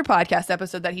another podcast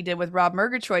episode that he did with Rob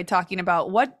Murgatroyd talking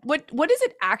about what is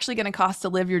it actually going to cost to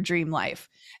live your dream life?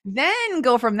 Then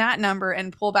go from that number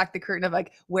and pull back the curtain of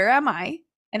like, where am I?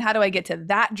 And how do I get to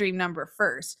that dream number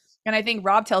first? And I think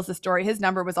Rob tells the story. His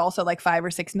number was also like 5 or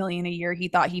 6 million a year he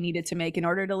thought he needed to make in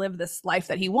order to live this life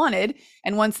that he wanted.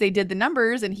 And once they did the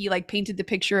numbers and he like painted the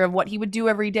picture of what he would do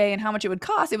every day and how much it would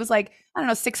cost, it was like, I don't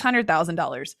know,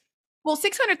 $600,000. Well,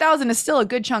 600,000 is still a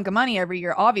good chunk of money every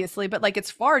year, obviously, but like it's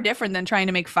far different than trying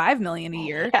to make 5 million a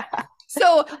year. Yeah.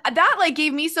 So that like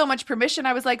gave me so much permission.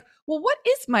 I was like, well, what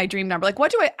is my dream number? Like,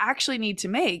 what do I actually need to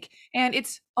make? And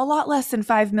it's a lot less than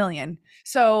 5 million.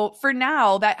 So for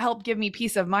now, that helped give me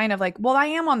peace of mind of like, well, I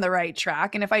am on the right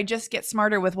track. And if I just get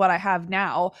smarter with what I have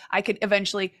now, I could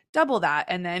eventually double that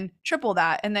and then triple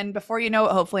that. And then before you know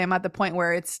it, hopefully I'm at the point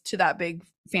where it's to that big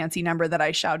fancy number that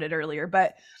I shouted earlier.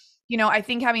 But I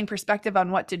think having perspective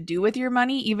on what to do with your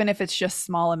money, even if it's just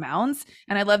small amounts.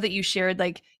 And I love that you shared,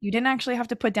 like, you didn't actually have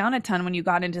to put down a ton when you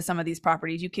got into some of these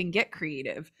properties. You can get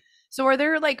creative. So are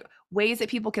there like ways that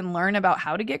people can learn about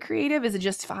how to get creative? Is it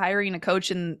just hiring a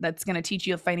coach and that's going to teach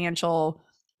you financial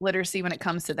literacy when it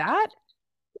comes to that?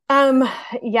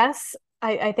 Yes.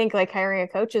 I think like hiring a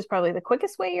coach is probably the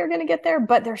quickest way you're going to get there,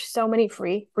 but there's so many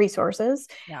free resources.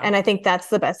 Yeah. And I think that's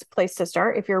the best place to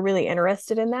start if you're really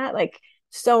interested in that. Like,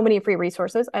 so many free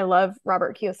resources. I love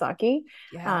Robert Kiyosaki.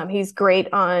 Yeah. He's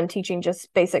great on teaching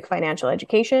just basic financial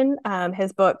education.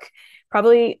 His book,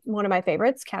 probably one of my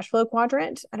favorites, Cash Flow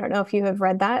Quadrant. I don't know if you have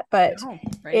read that, but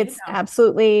it's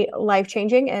absolutely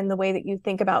life-changing in the way that you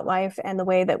think about life and the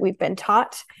way that we've been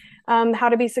taught how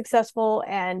to be successful.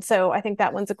 And so I think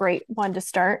that one's a great one to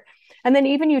start. And then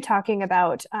even you talking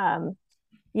about,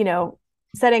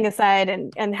 setting aside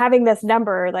and having this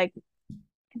number, like,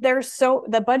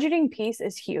 the budgeting piece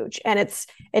is huge, and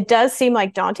it does seem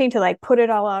like daunting to like put it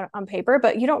all out on paper,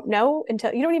 but you don't know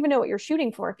until you don't even know what you're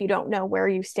shooting for if you don't know where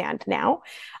you stand now.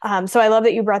 So I love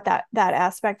that you brought that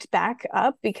aspect back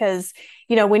up, because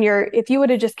if you would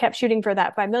have just kept shooting for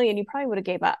that 5 million, you probably would have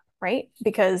gave up, right?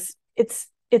 Because it's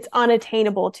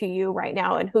unattainable to you right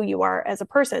now and who you are as a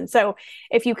person. So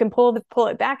if you can pull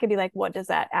it back and be like, what does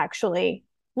that actually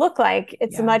look like?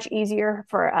 It's much easier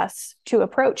for us to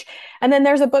approach. And then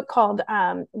there's a book called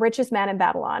Richest Man in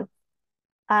Babylon.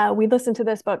 We listen to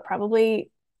this book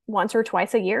probably once or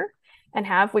twice a year, and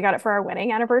we got it for our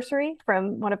wedding anniversary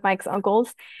from one of Mike's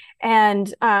uncles.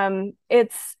 And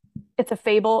it's a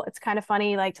fable. It's kind of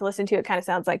funny, like to listen to. It kind of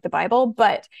sounds like the Bible,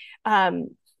 but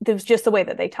there's just the way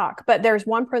that they talk. But there's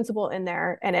one principle in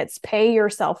there, and it's pay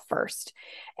yourself first.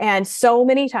 And so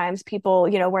many times people,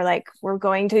 we're like, we're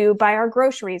going to buy our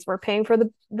groceries. We're paying for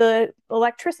the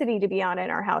electricity to be on in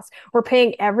our house. We're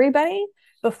paying everybody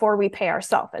before we pay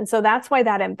ourselves. And so that's why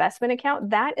that investment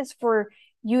account, that is for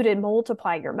you to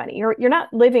multiply your money. You're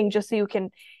not living just so you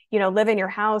can, live in your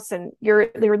house, and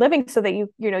you're living so that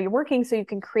you're working so you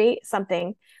can create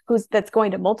something that's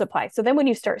going to multiply. So then when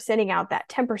you start sending out that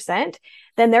 10%,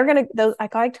 then they're going to, I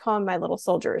like to call them my little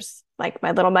soldiers, like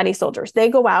my little money soldiers. They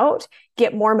go out,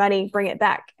 get more money, bring it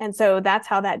back. And so that's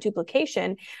how that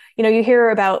duplication, you hear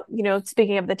about,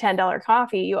 speaking of the $10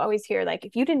 coffee, you always hear like,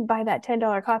 if you didn't buy that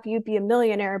 $10 coffee, you'd be a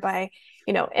millionaire by,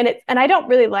 and I don't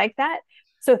really like that.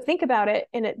 So think about it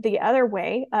in the other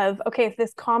way of, okay, if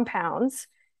this compounds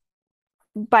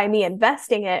by me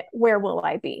investing it, where will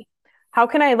I be? How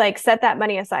can I like set that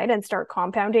money aside and start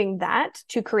compounding that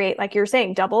to create, like you're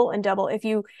saying, double and double? If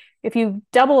you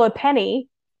double a penny,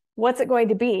 what's it going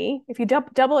to be? If you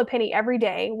double a penny every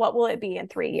day, what will it be in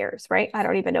 3 years, right? I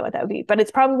don't even know what that would be, but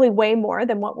it's probably way more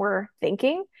than what we're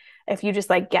thinking if you just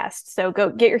like guessed. So go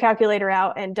get your calculator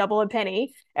out and double a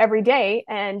penny every day,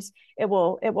 and it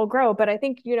will grow. But I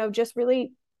think, just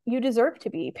really, you deserve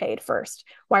to be paid first.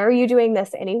 Why are you doing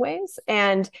this anyways?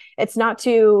 And it's not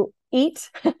to eat,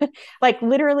 like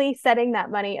literally setting that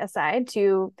money aside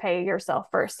to pay yourself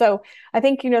first. So I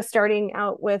think, starting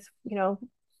out with,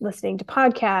 listening to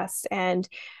podcasts and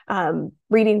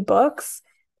reading books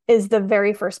is the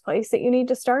very first place that you need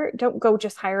to start. Don't go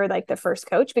just hire like the first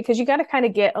coach, because you got to kind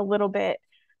of get a little bit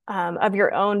of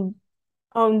your own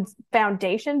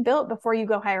foundation built before you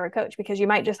go hire a coach, because you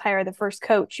might just hire the first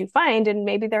coach you find, and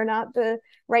maybe they're not the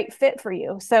right fit for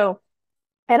you. So,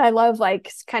 and I love like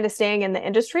kind of staying in the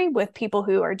industry with people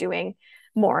who are doing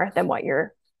more than what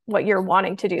you're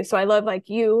wanting to do. So I love like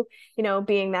you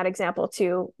being that example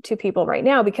to people right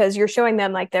now, because you're showing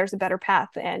them like there's a better path,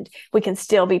 and we can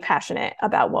still be passionate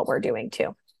about what we're doing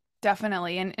too.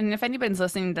 Definitely. And if anybody's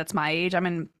listening that's my age, I'm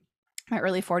in my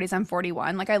early 40s, I'm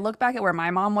 41. Like I look back at where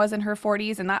my mom was in her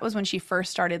 40s, and that was when she first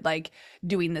started like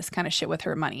doing this kind of shit with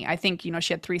her money. I think,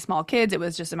 she had 3 small kids. It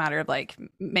was just a matter of like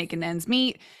making ends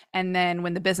meet. And then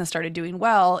when the business started doing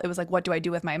well, it was like, what do I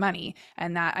do with my money?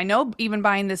 And that, I know, even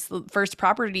buying this first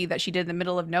property that she did in the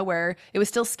middle of nowhere, it was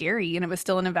still scary, and it was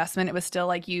still an investment. It was still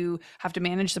like, you have to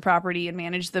manage the property and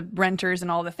manage the renters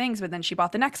and all the things. But then she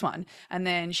bought the next one. And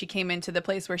then she came into the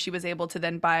place where she was able to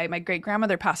then buy, my great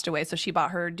grandmother passed away. So she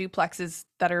bought her duplexes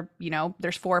that are,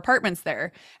 there's 4 apartments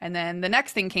there. And then the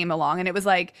next thing came along, and it was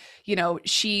like,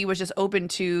 she was just open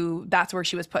to, that's where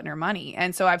she was putting her money.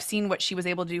 And so I've seen what she was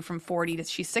able to do from 40 to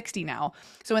she's 60 now.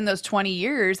 So in those 20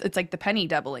 years, it's like the penny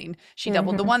doubling. She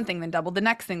doubled the one thing, then doubled the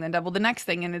next thing, then doubled the next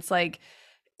thing. And it's like,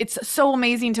 it's so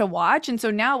amazing to watch. And so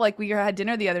now, like, we had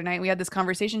dinner the other night, we had this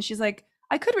conversation. She's like,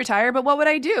 I could retire, but what would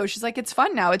I do? She's like, it's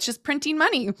fun now. It's just printing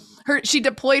money. She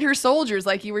deployed her soldiers,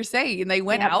 like you were saying, and they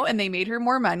went out and they made her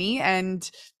more money. And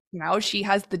now she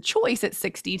has the choice at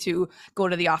 60 to go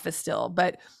to the office still.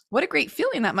 But what a great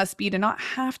feeling that must be to not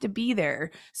have to be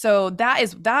there. So that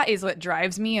is what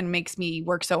drives me and makes me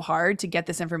work so hard to get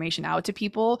this information out to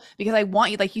people, because I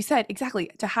want you, like you said,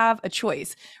 exactly, to have a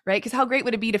choice, right? Because how great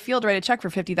would it be to field write a check for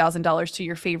 $50,000 to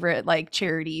your favorite like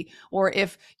charity, or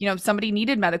if somebody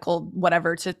needed medical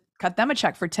whatever, to cut them a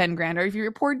check for 10 grand, or if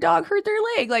your poor dog hurt their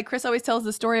leg. Like Chris always tells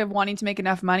the story of wanting to make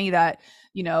enough money that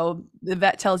the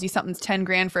vet tells you something's 10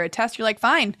 grand for a test. You're like,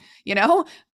 fine,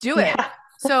 do it. Yeah.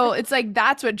 So it's like,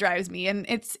 that's what drives me. And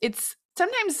it's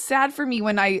sometimes sad for me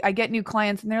when I get new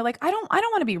clients and they're like, I don't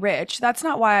want to be rich. That's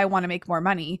not why I want to make more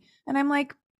money. And I'm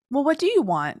like, well, what do you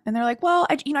want? And they're like, well,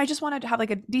 I just want to have like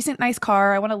a decent, nice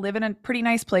car. I want to live in a pretty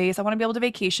nice place. I want to be able to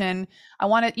vacation. I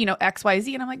want to, X, Y,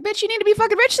 Z. And I'm like, bitch, you need to be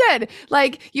fucking rich then.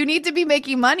 Like, you need to be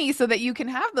making money so that you can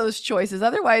have those choices.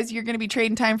 Otherwise, you're going to be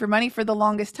trading time for money for the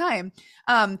longest time.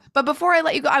 But before I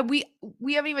let you go,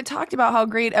 we haven't even talked about how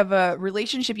great of a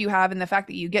relationship you have and the fact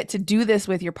that you get to do this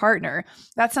with your partner.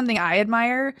 That's something I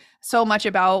admire so much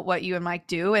about what you and Mike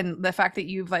do, and the fact that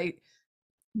you've like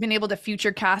been able to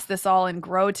future cast this all and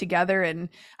grow together. And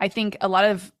I think a lot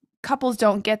of couples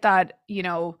don't get that,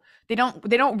 they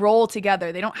don't roll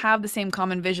together. They don't have the same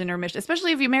common vision or mission,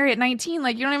 especially if you marry at 19.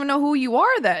 Like, you don't even know who you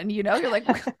are then, you're like,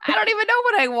 I don't even know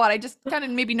what I want. I just kind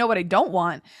of maybe know what I don't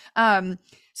want.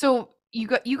 So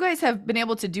you guys have been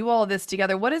able to do all of this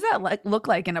together. What does that look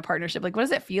like in a partnership? Like, what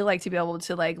does it feel like to be able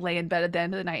to like lay in bed at the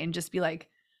end of the night and just be like,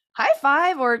 high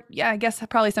five? Or yeah, I guess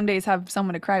probably some days have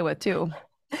someone to cry with too.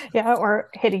 Yeah, or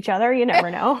hit each other. You never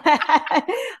know.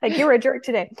 Like, you were a jerk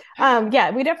today.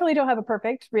 Yeah, we definitely don't have a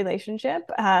perfect relationship.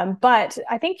 But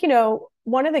I think,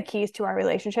 one of the keys to our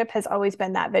relationship has always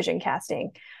been that vision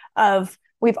casting of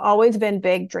we've always been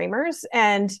big dreamers,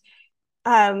 and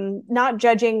not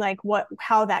judging like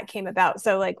how that came about.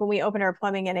 So like when we opened our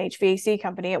plumbing and HVAC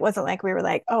company, it wasn't like we were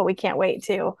like, oh, we can't wait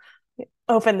to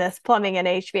open this plumbing and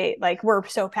HVAC. Like, we're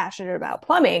so passionate about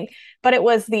plumbing, but it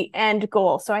was the end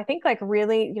goal. So I think like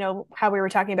really, how we were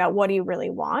talking about what do you really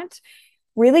want,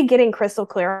 really getting crystal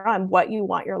clear on what you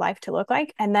want your life to look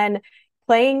like, and then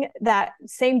playing that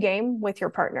same game with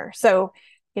your partner. So,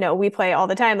 we play all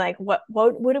the time, like what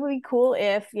would it be cool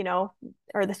if,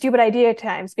 or the stupid idea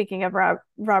time, speaking of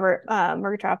Robert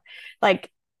Murgatroff,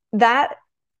 like that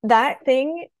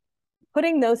thing,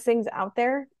 putting those things out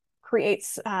there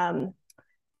creates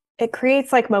it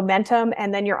creates like momentum,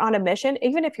 and then you're on a mission,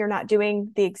 even if you're not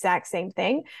doing the exact same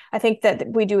thing. I think that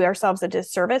we do ourselves a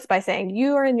disservice by saying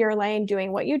you are in your lane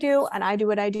doing what you do and I do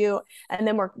what I do, and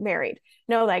then we're married.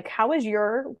 No, like, how is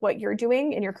what you're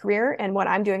doing in your career and what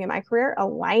I'm doing in my career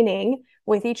aligning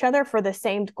with each other for the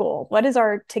same goal? What is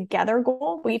our together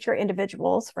goal? We each are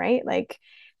individuals, right? Like,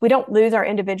 we don't lose our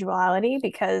individuality,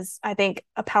 because I think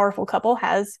a powerful couple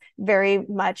has very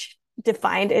much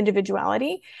defined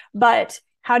individuality, but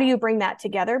how do you bring that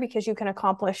together? Because you can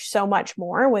accomplish so much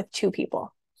more with two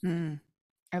people.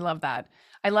 I love that.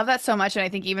 I love that so much. And I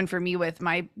think even for me with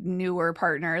my newer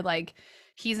partner, like,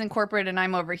 he's in corporate and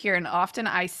I'm over here. And often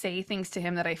I say things to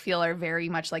him that I feel are very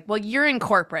much like, well, you're in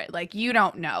corporate, like, you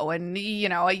don't know. And,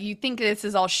 you think this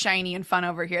is all shiny and fun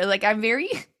over here. Like, I'm very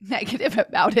negative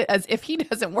about it, as if he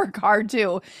doesn't work hard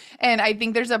too. And I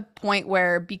think there's a point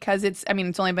where, because it's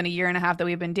only been a year and a half that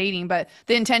we've been dating, but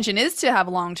the intention is to have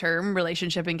a long-term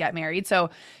relationship and get married. So,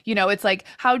 it's like,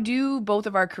 how do both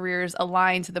of our careers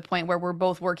align to the point where we're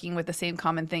both working with the same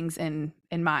common things in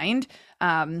mind?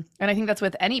 And I think that's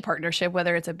with any partnership,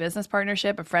 whether it's a business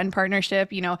partnership, a friend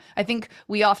partnership. I think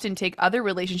we often take other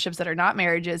relationships that are not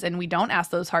marriages and we don't ask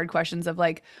those hard questions of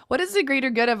like, what is the greater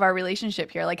good of our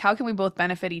relationship here? Like, how can we both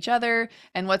benefit each other?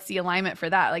 And what's the alignment for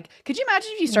that? Like, could you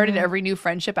imagine if you started every new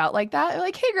friendship out like that?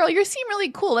 Like, hey girl, you seem really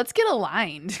cool. Let's get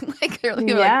aligned. Like,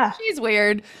 like, she's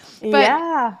weird.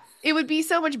 But it would be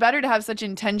so much better to have such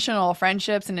intentional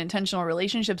friendships and intentional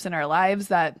relationships in our lives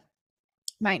that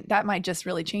might just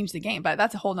really change the game. But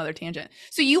that's a whole nother tangent.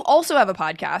 So you also have a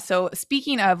podcast. So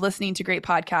speaking of listening to great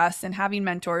podcasts and having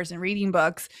mentors and reading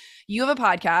books, you have a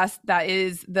podcast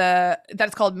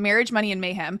that's called Marriage, Money, and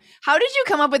Mayhem. How did you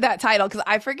come up with that title? Because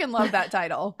I freaking love that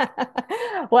title.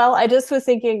 Well, I just was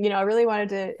thinking, I really wanted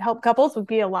to help couples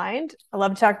be aligned. I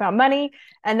love to talk about money.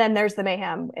 And then there's the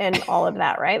mayhem and all of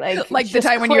that, right? Like the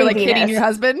time when you're like hitting your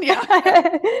husband. Yeah.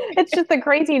 It's just the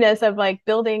craziness of like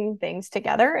building things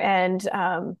together. And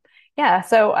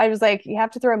so I was like, you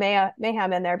have to throw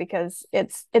mayhem in there, because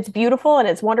it's beautiful and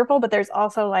it's wonderful, but there's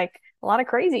also like a lot of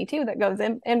crazy too that goes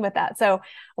in with that. So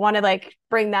I want to like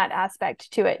bring that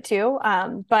aspect to it too.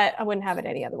 But I wouldn't have it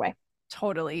any other way.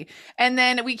 Totally. And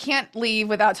then we can't leave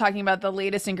without talking about the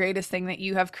latest and greatest thing that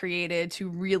you have created to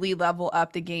really level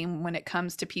up the game when it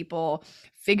comes to people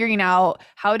figuring out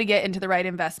how to get into the right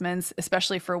investments,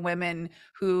 especially for women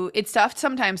who it's tough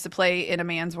sometimes to play in a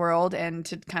man's world and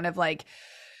to kind of like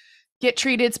get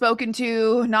treated, spoken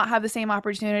to, not have the same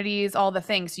opportunities, all the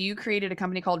things. So you created a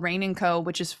company called Reign&Co,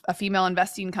 which is a female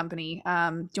investing company.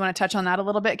 Do you want to touch on that a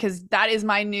little bit? Because that is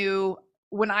my new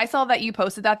when I saw that you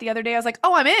posted that the other day, I was like,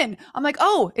 oh, I'm in. I'm like,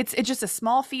 oh, it's just a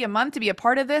small fee a month to be a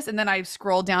part of this. And then I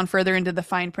scrolled down further into the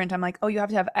fine print. I'm like, oh, you have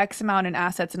to have X amount in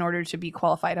assets in order to be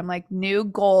qualified. I'm like, new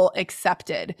goal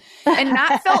accepted. And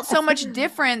that felt so much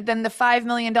different than the $5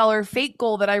 million fake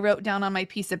goal that I wrote down on my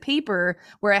piece of paper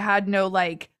where I had no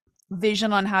like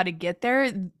vision on how to get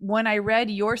there. When I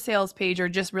read your sales page, or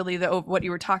just really what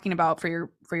you were talking about for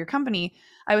your company,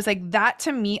 I was like, that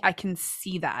to me, I can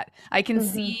see that. I can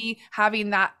see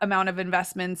having that amount of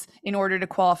investments in order to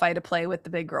qualify to play with the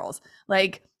big girls.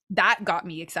 Like that got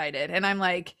me excited. And I'm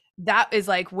like, that is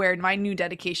like where my new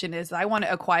dedication is. I want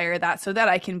to acquire that so that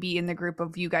I can be in the group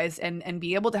of you guys and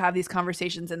be able to have these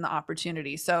conversations and the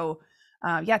opportunity. So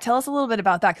yeah, tell us a little bit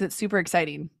about that, because it's super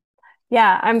exciting.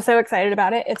 Yeah, I'm so excited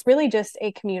about it. It's really just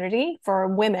a community for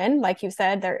women. Like you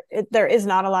said, there is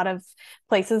not a lot of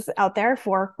places out there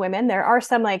for women. There are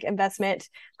some like investment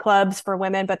clubs for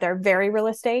women, but they're very real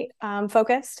estate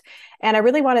focused. And I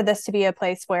really wanted this to be a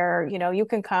place where, you know, you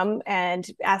can come and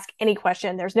ask any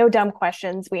question. There's no dumb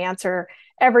questions. We answer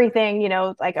everything, you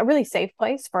know, like a really safe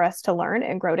place for us to learn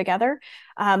and grow together.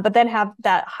 But then have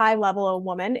that high level of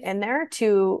woman in there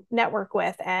to network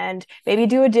with and maybe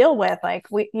do a deal with. Like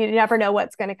you never know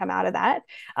what's going to come out of that.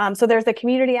 So there's the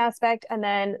community aspect, and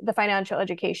then the financial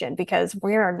education, because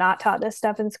we are not taught this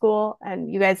stuff in school.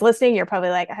 And you guys listening, you're probably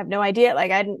like, I have no idea.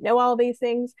 Like I didn't know all these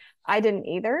things. I didn't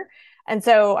either. And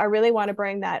so I really want to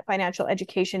bring that financial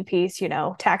education piece, you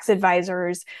know, tax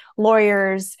advisors,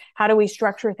 lawyers, how do we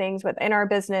structure things within our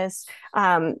business?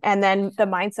 And then the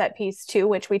mindset piece too,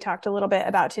 which we talked a little bit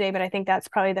about today, but I think that's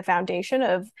probably the foundation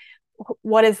of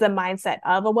what is the mindset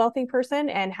of a wealthy person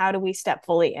and how do we step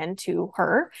fully into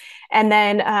her? And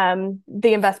then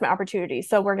the investment opportunities.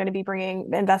 So we're going to be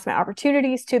bringing investment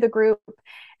opportunities to the group.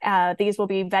 These will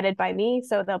be vetted by me.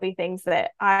 So there'll be things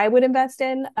that I would invest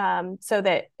in, so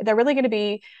that they're really going to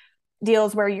be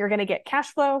deals where you're going to get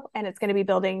cash flow and it's going to be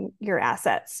building your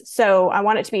assets. So I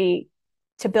want it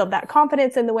to build that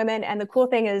confidence in the women. And the cool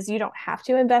thing is you don't have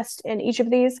to invest in each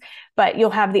of these, but you'll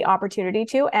have the opportunity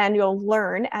to, and you'll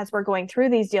learn as we're going through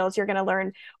these deals, you're going to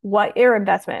learn what your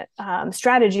investment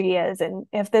strategy is. And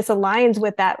if this aligns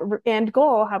with that end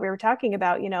goal, how we were talking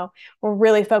about, you know, we'll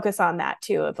really focus on that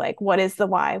too, of like, what is the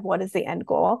why? What is the end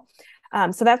goal?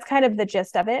 So that's kind of the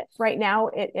gist of it. Right now,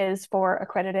 it is for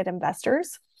accredited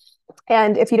investors.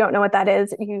 And if you don't know what that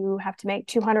is, you have to make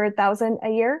 $200,000 a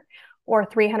year, or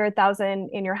 $300,000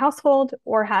 in your household,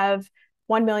 or have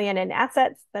 1 million in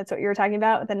assets. That's what you were talking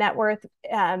about, the net worth,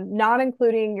 not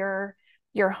including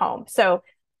your home. So,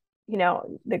 you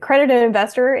know, the accredited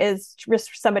investor is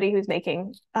just somebody who's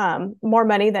making more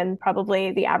money than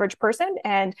probably the average person.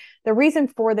 And the reason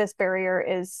for this barrier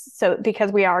is so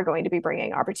because we are going to be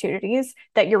bringing opportunities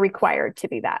that you're required to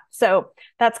be that. So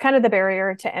that's kind of the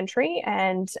barrier to entry.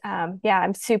 And yeah,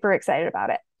 I'm super excited about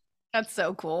it. That's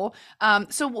so cool.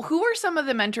 So who are some of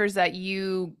the mentors that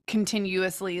you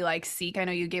continuously like seek? I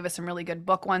know you gave us some really good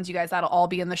book ones. You guys, that'll all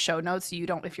be in the show notes. So you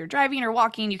don't, if you're driving or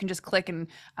walking, you can just click and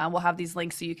we'll have these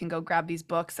links so you can go grab these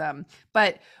books.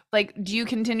 But like, do you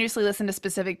continuously listen to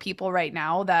specific people right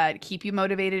now that keep you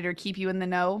motivated or keep you in the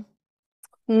know?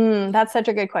 That's such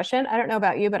a good question. I don't know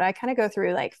about you, but I kind of go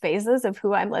through like phases of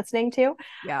who I'm listening to.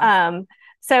 Yeah.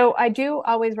 So I do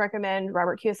always recommend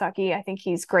Robert Kiyosaki. I think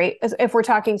he's great if we're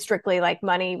talking strictly like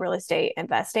money, real estate,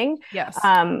 investing. Yes.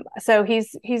 So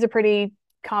he's a pretty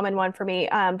common one for me.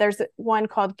 There's one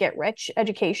called Get Rich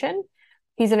Education.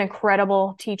 He's an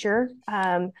incredible teacher.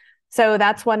 So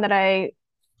that's one that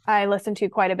I listen to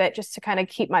quite a bit just to kind of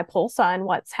keep my pulse on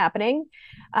what's happening.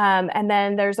 And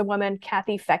then there's a woman,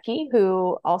 Kathy Fecky,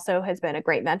 who also has been a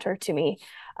great mentor to me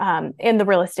in the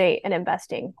real estate and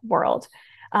investing world.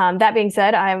 That being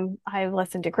said, I've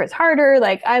listened to Chris Harder.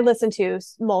 Like I listen to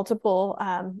multiple,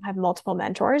 I have multiple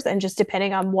mentors, and just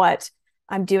depending on what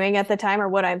I'm doing at the time or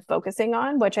what I'm focusing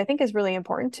on, which I think is really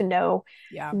important to know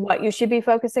what you should be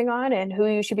focusing on and who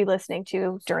you should be listening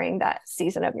to during that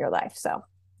season of your life. So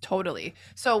totally.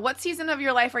 So what season of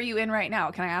your life are you in right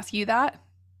now? Can I ask you that?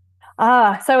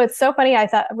 So it's so funny. I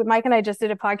thought Mike and I just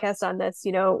did a podcast on this,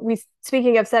 you know,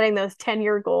 speaking of setting those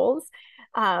 10-year goals,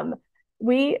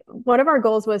 one of our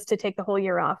goals was to take the whole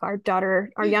year off. Our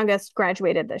daughter, our youngest,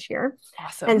 graduated this year.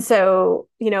 Awesome. And so,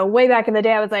 you know, way back in the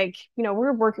day, I was like, you know,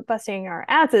 we're busting our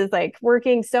asses, like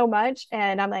working so much.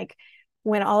 And I'm like,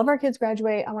 when all of our kids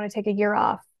graduate, I want to take a year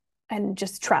off and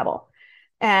just travel.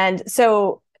 And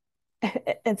so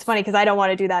it's funny because I don't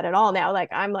want to do that at all now. Like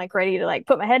I'm like ready to like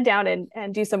put my head down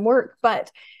and do some work.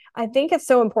 But I think it's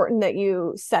so important that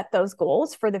you set those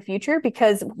goals for the future,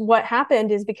 because what happened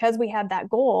is because we had that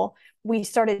goal, we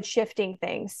started shifting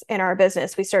things in our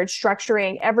business. We started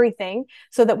structuring everything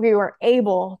so that we were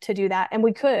able to do that. And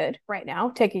we could right now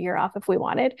take a year off if we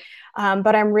wanted.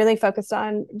 But I'm really focused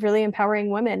on really empowering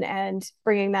women and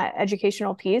bringing that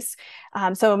educational piece.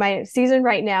 So my season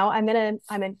right now,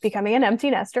 I'm becoming an empty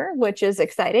nester, which is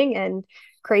exciting and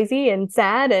crazy and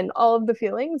sad and all of the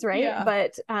feelings. Right. Yeah.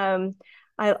 But,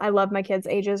 I love my kids'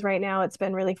 ages right now. It's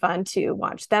been really fun to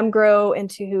watch them grow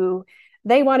into who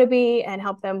they want to be and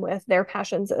help them with their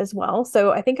passions as well.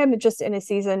 So I think I'm just in a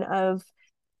season of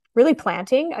really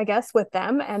planting, I guess, with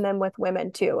them and then with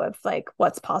women too, of like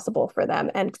what's possible for them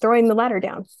and throwing the ladder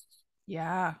down.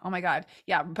 Yeah. Oh my God.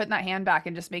 Yeah. Putting that hand back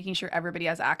and just making sure everybody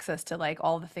has access to like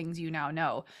all the things you now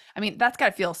know. I mean, that's got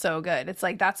to feel so good. It's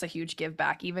like that's a huge give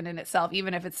back, even in itself,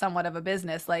 even if it's somewhat of a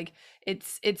business. Like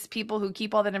it's people who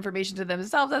keep all that information to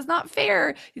themselves. That's not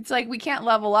fair. It's like we can't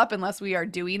level up unless we are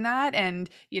doing that. And,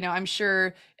 I'm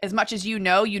sure as much as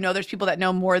there's people that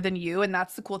know more than you. And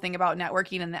that's the cool thing about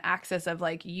networking and the access of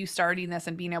like you starting this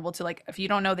and being able to like, if you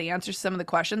don't know the answers to some of the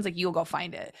questions, like you'll go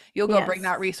find it. You'll go bring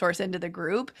that resource into the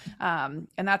group. And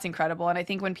that's incredible. And I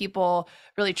think when people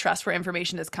really trust where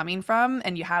information is coming from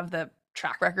and you have the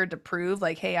track record to prove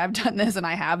like, hey, I've done this and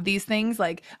I have these things,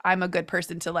 like I'm a good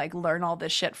person to like learn all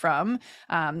this shit from.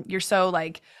 You're so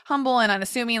like humble and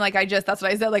unassuming. Like that's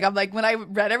what I said. Like, I'm like, when I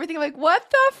read everything, I'm like,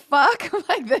 what the fuck? I'm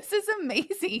like, this is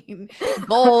amazing.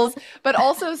 Goals, but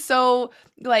also so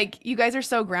like, you guys are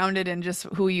so grounded in just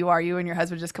who you are. You and your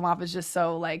husband just come off as just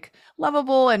so like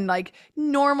lovable and like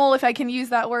normal, if I can use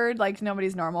that word. Like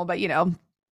nobody's normal, but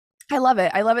I love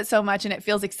it. I love it so much and it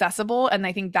feels accessible. And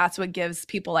I think that's what gives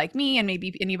people like me and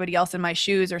maybe anybody else in my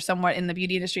shoes or somewhat in the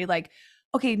beauty industry, like,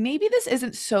 okay, maybe this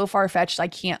isn't so far-fetched. I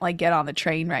can't like get on the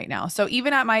train right now. So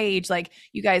even at my age, like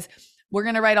you guys, we're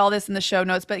going to write all this in the show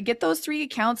notes, but get those 3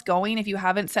 accounts going. If you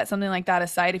haven't set something like that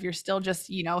aside, if you're still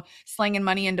just, slinging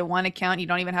money into one account, you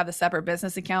don't even have the separate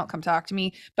business account, come talk to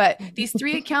me. But these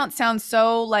 3 accounts sound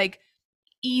so like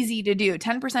easy to do.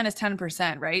 10% is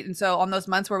 10%, right? And so on those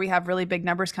months where we have really big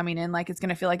numbers coming in, like it's going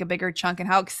to feel like a bigger chunk, and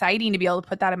how exciting to be able to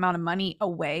put that amount of money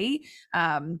away.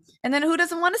 And then who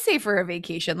doesn't want to save for a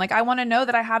vacation? Like I want to know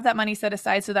that I have that money set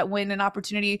aside so that when an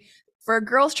opportunity for a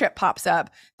girls trip pops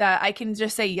up, that I can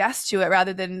just say yes to it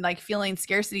rather than like feeling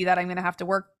scarcity that I'm going to have to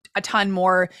work a ton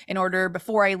more in order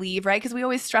before I leave, right? Because we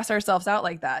always stress ourselves out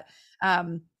like that.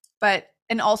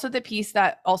 And also the piece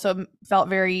that also felt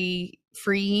very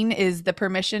freeing is the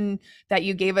permission that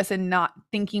you gave us in not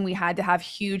thinking we had to have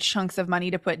huge chunks of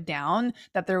money to put down,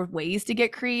 that there are ways to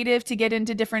get creative, to get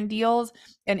into different deals.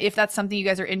 And if that's something you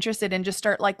guys are interested in, just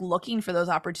start like looking for those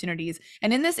opportunities.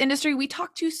 And in this industry, we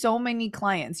talk to so many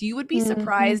clients. You would be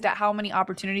surprised at how many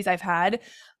opportunities I've had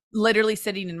literally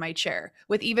sitting in my chair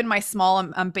with even my small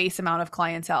base amount of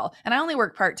clientele. And I only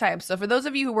work part-time. So for those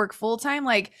of you who work full-time,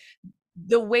 like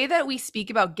the way that we speak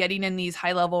about getting in these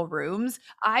high level rooms,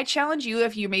 I challenge you,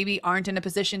 if you maybe aren't in a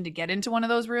position to get into one of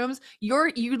those rooms,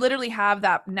 you literally have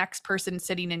that next person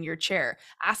sitting in your chair,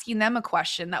 asking them a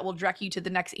question that will direct you to the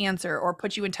next answer or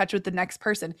put you in touch with the next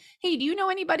person. Hey, do you know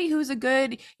anybody who's a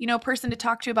good, person to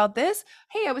talk to about this?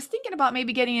 Hey, I was thinking about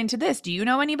maybe getting into this. Do you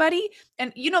know anybody?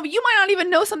 And you might not even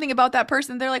know something about that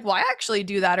person. They're like, well, I actually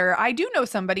do that, or I do know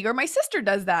somebody, or my sister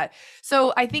does that.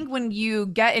 So I think when you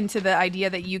get into the idea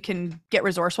that you can get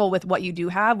resourceful with what you do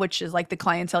have, which is like the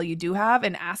clientele you do have,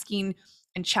 and asking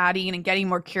and chatting and getting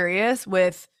more curious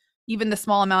with even the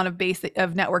small amount of base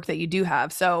of network that you do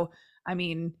have. So, I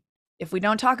mean, if we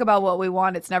don't talk about what we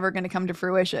want, it's never going to come to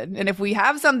fruition. And if we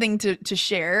have something to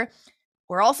share,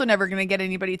 we're also never going to get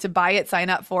anybody to buy it, sign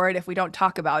up for it if we don't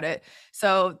talk about it.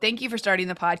 So thank you for starting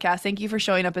the podcast. Thank you for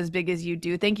showing up as big as you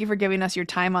do. Thank you for giving us your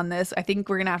time on this. I think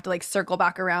we're going to have to like circle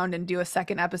back around and do a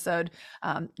second episode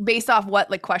based off what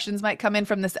like questions might come in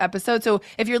from this episode. So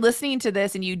if you're listening to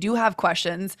this and you do have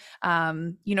questions,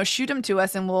 shoot them to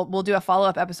us and we'll do a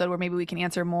follow-up episode where maybe we can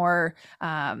answer more,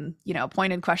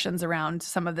 pointed questions around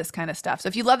some of this kind of stuff. So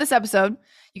if you love this episode,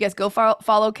 you guys go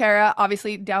follow Kara,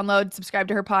 obviously download, subscribe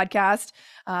to her podcast,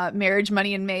 Marriage,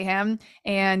 Money, and Mayhem.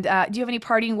 And do you have any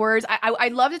parting words?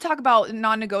 I'd love to talk about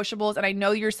non-negotiables. And I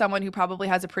know you're someone who probably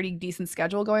has a pretty decent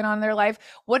schedule going on in their life.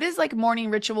 What is like morning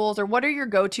rituals, or what are your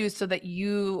go-tos so that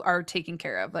you are taken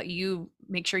care of, that you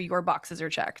make sure your boxes are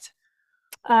checked?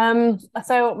 So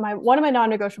one of my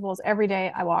non-negotiables, every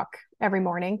day I walk every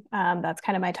morning. That's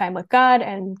kind of my time with God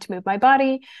and to move my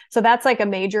body. So that's like a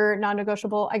major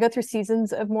non-negotiable. I go through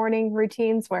seasons of morning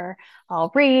routines where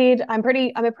I'll read. I'm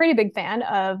a pretty big fan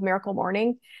of Miracle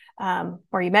Morning,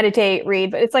 where you meditate, read,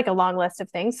 but it's like a long list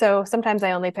of things. So sometimes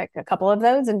I only pick a couple of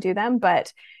those and do them,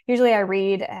 but usually I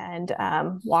read and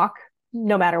walk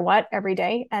no matter what every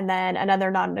day. And then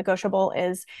another non-negotiable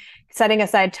is setting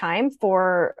aside time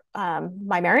for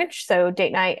my marriage. So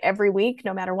date night every week,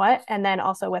 no matter what. And then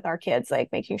also with our kids, like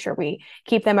making sure we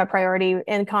keep them a priority,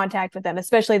 in contact with them,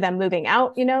 especially them moving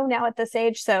out, now at this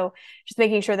age. So just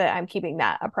making sure that I'm keeping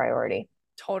that a priority.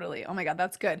 Totally. Oh my God,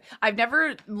 that's good. I've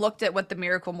never looked at what the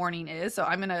miracle morning is, so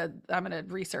I'm gonna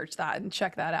research that and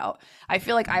check that out. I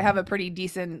feel like I have a pretty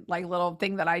decent like little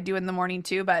thing that I do in the morning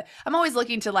too, but I'm always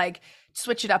looking to like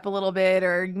switch it up a little bit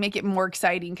or make it more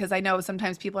exciting because I know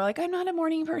sometimes people are like, I'm not a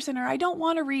morning person or I don't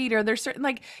want to read or there's certain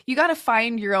like you got to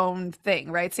find your own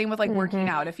thing, right? Same with like working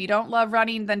out. If you don't love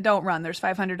running, then don't run. There's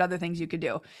 500 other things you could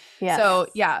do. Yes. So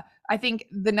yeah, I think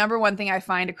the number one thing I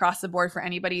find across the board for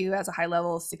anybody who has a high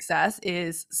level of success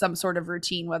is some sort of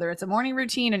routine, whether it's a morning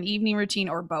routine, an evening routine,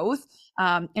 or both.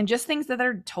 And just things that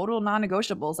are total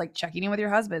non-negotiables, like checking in with your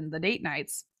husband, the date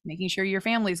nights, making sure your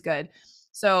family's good.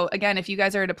 So again, if you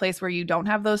guys are at a place where you don't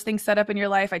have those things set up in your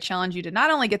life, I challenge you to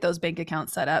not only get those bank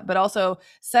accounts set up, but also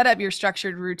set up your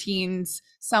structured routines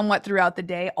somewhat throughout the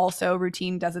day. Also,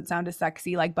 routine doesn't sound as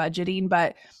sexy like budgeting,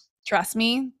 but trust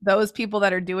me, those people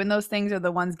that are doing those things are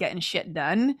the ones getting shit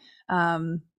done.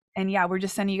 And yeah, we're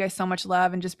just sending you guys so much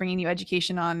love and just bringing you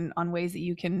education on ways that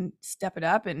you can step it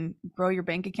up and grow your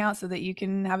bank account so that you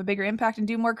can have a bigger impact and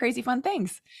do more crazy fun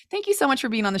things. Thank you so much for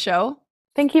being on the show.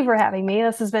 Thank you for having me.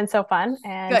 This has been so fun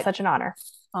and such an honor.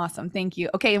 Awesome. Thank you.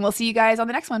 Okay. And we'll see you guys on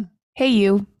the next one. Hey,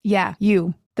 you. Yeah,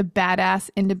 you, the badass,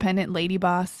 independent lady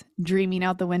boss dreaming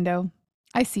out the window.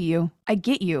 I see you. I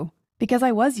get you because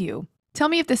I was you. Tell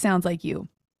me if this sounds like you.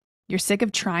 You're sick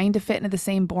of trying to fit into the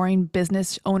same boring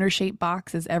business owner-shaped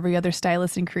box as every other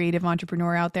stylist and creative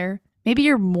entrepreneur out there. Maybe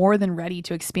you're more than ready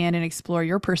to expand and explore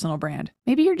your personal brand.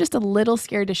 Maybe you're just a little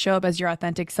scared to show up as your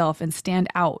authentic self and stand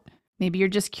out. Maybe you're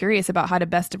just curious about how to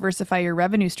best diversify your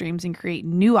revenue streams and create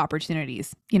new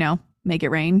opportunities. You know, make it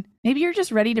rain. Maybe you're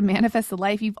just ready to manifest the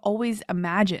life you've always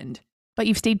imagined, but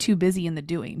you've stayed too busy in the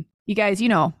doing. You guys, you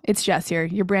know, it's Jess here,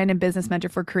 your brand and business mentor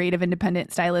for creative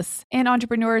independent stylists and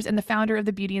entrepreneurs and the founder of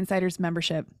the Beauty Insiders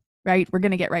membership, right? We're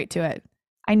going to get right to it.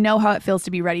 I know how it feels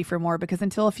to be ready for more because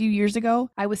until a few years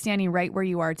ago, I was standing right where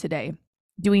you are today,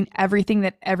 doing everything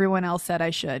that everyone else said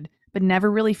I should, but never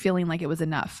really feeling like it was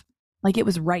enough, like it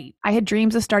was right. I had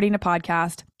dreams of starting a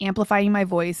podcast, amplifying my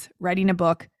voice, writing a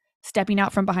book, stepping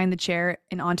out from behind the chair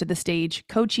and onto the stage,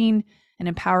 coaching and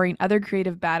empowering other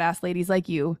creative badass ladies like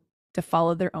you to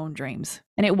follow their own dreams.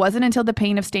 And it wasn't until the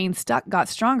pain of staying stuck got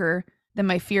stronger than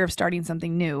my fear of starting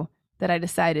something new that I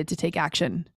decided to take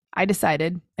action. I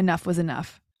decided enough was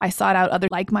enough. I sought out other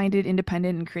like-minded,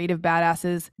 independent, and creative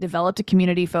badasses, developed a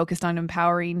community focused on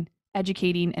empowering,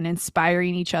 educating, and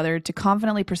inspiring each other to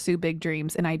confidently pursue big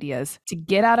dreams and ideas, to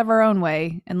get out of our own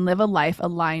way and live a life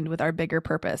aligned with our bigger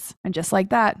purpose. And just like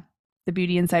that, the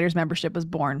Beauty Insiders membership was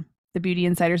born. The Beauty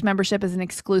Insiders membership is an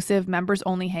exclusive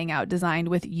members-only hangout designed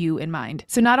with you in mind.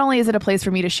 So not only is it a place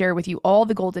for me to share with you all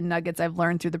the golden nuggets I've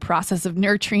learned through the process of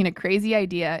nurturing a crazy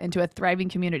idea into a thriving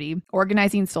community,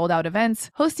 organizing sold-out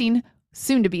events, hosting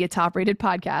soon to be a top-rated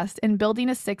podcast, and building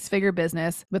a six-figure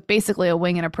business with basically a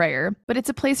wing and a prayer, but it's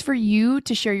a place for you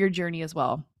to share your journey as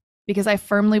well. Because I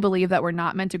firmly believe that we're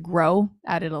not meant to grow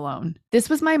at it alone. This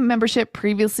was my membership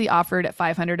previously offered at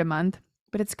 $500 a month,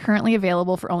 but it's currently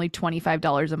available for only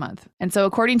 $25 a month. And so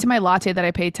according to my latte that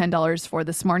I paid $10 for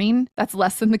this morning, that's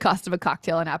less than the cost of a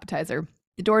cocktail and appetizer.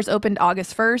 The doors opened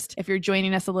August 1st. If you're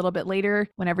joining us a little bit later,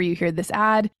 whenever you hear this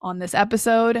ad on this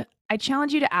episode, I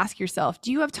challenge you to ask yourself,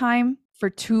 do you have time for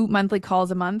 2 monthly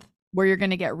calls a month where you're going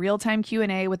to get real-time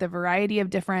Q&A with a variety of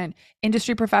different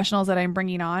industry professionals that I'm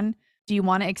bringing on? Do you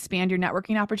want to expand your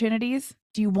networking opportunities?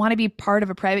 Do you want to be part of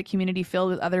a private community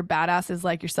filled with other badasses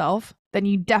like yourself? Then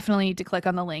you definitely need to click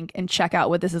on the link and check out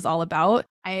what this is all about.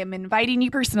 I am inviting you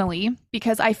personally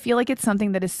because I feel like it's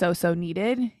something that is so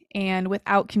needed. And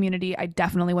without community, I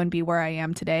definitely wouldn't be where I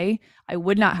am today. I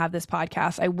would not have this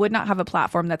podcast. I would not have a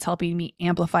platform that's helping me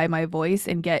amplify my voice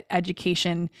and get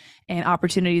education and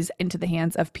opportunities into the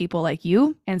hands of people like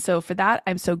you. And so for that,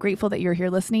 I'm so grateful that you're here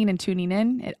listening and tuning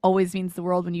in. It always means the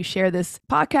world when you share this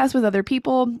podcast with other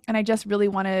people. And I just really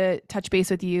want to touch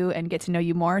base with you and get to know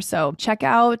you more. So check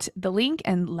out the link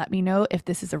and let me know if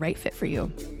this is the right fit for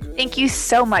you. Thank you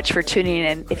so much for tuning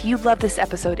in. If you love this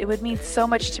episode, it would mean so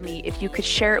much to me if you could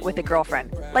share it with a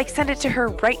girlfriend. Like send it to her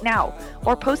right now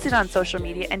or post it on social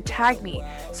media and tag me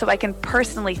so I can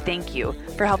personally thank you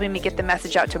for helping me get the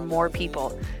message out to more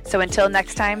people. So until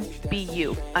next time, be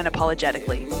you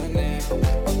unapologetically.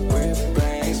 With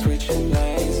brains switching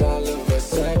lanes all of a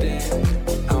sudden.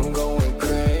 I'm going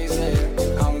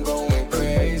crazy, I'm going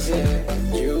crazy.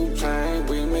 You plan,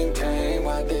 we maintain,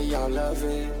 why they all love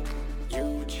it?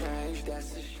 You change,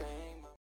 that's a shame.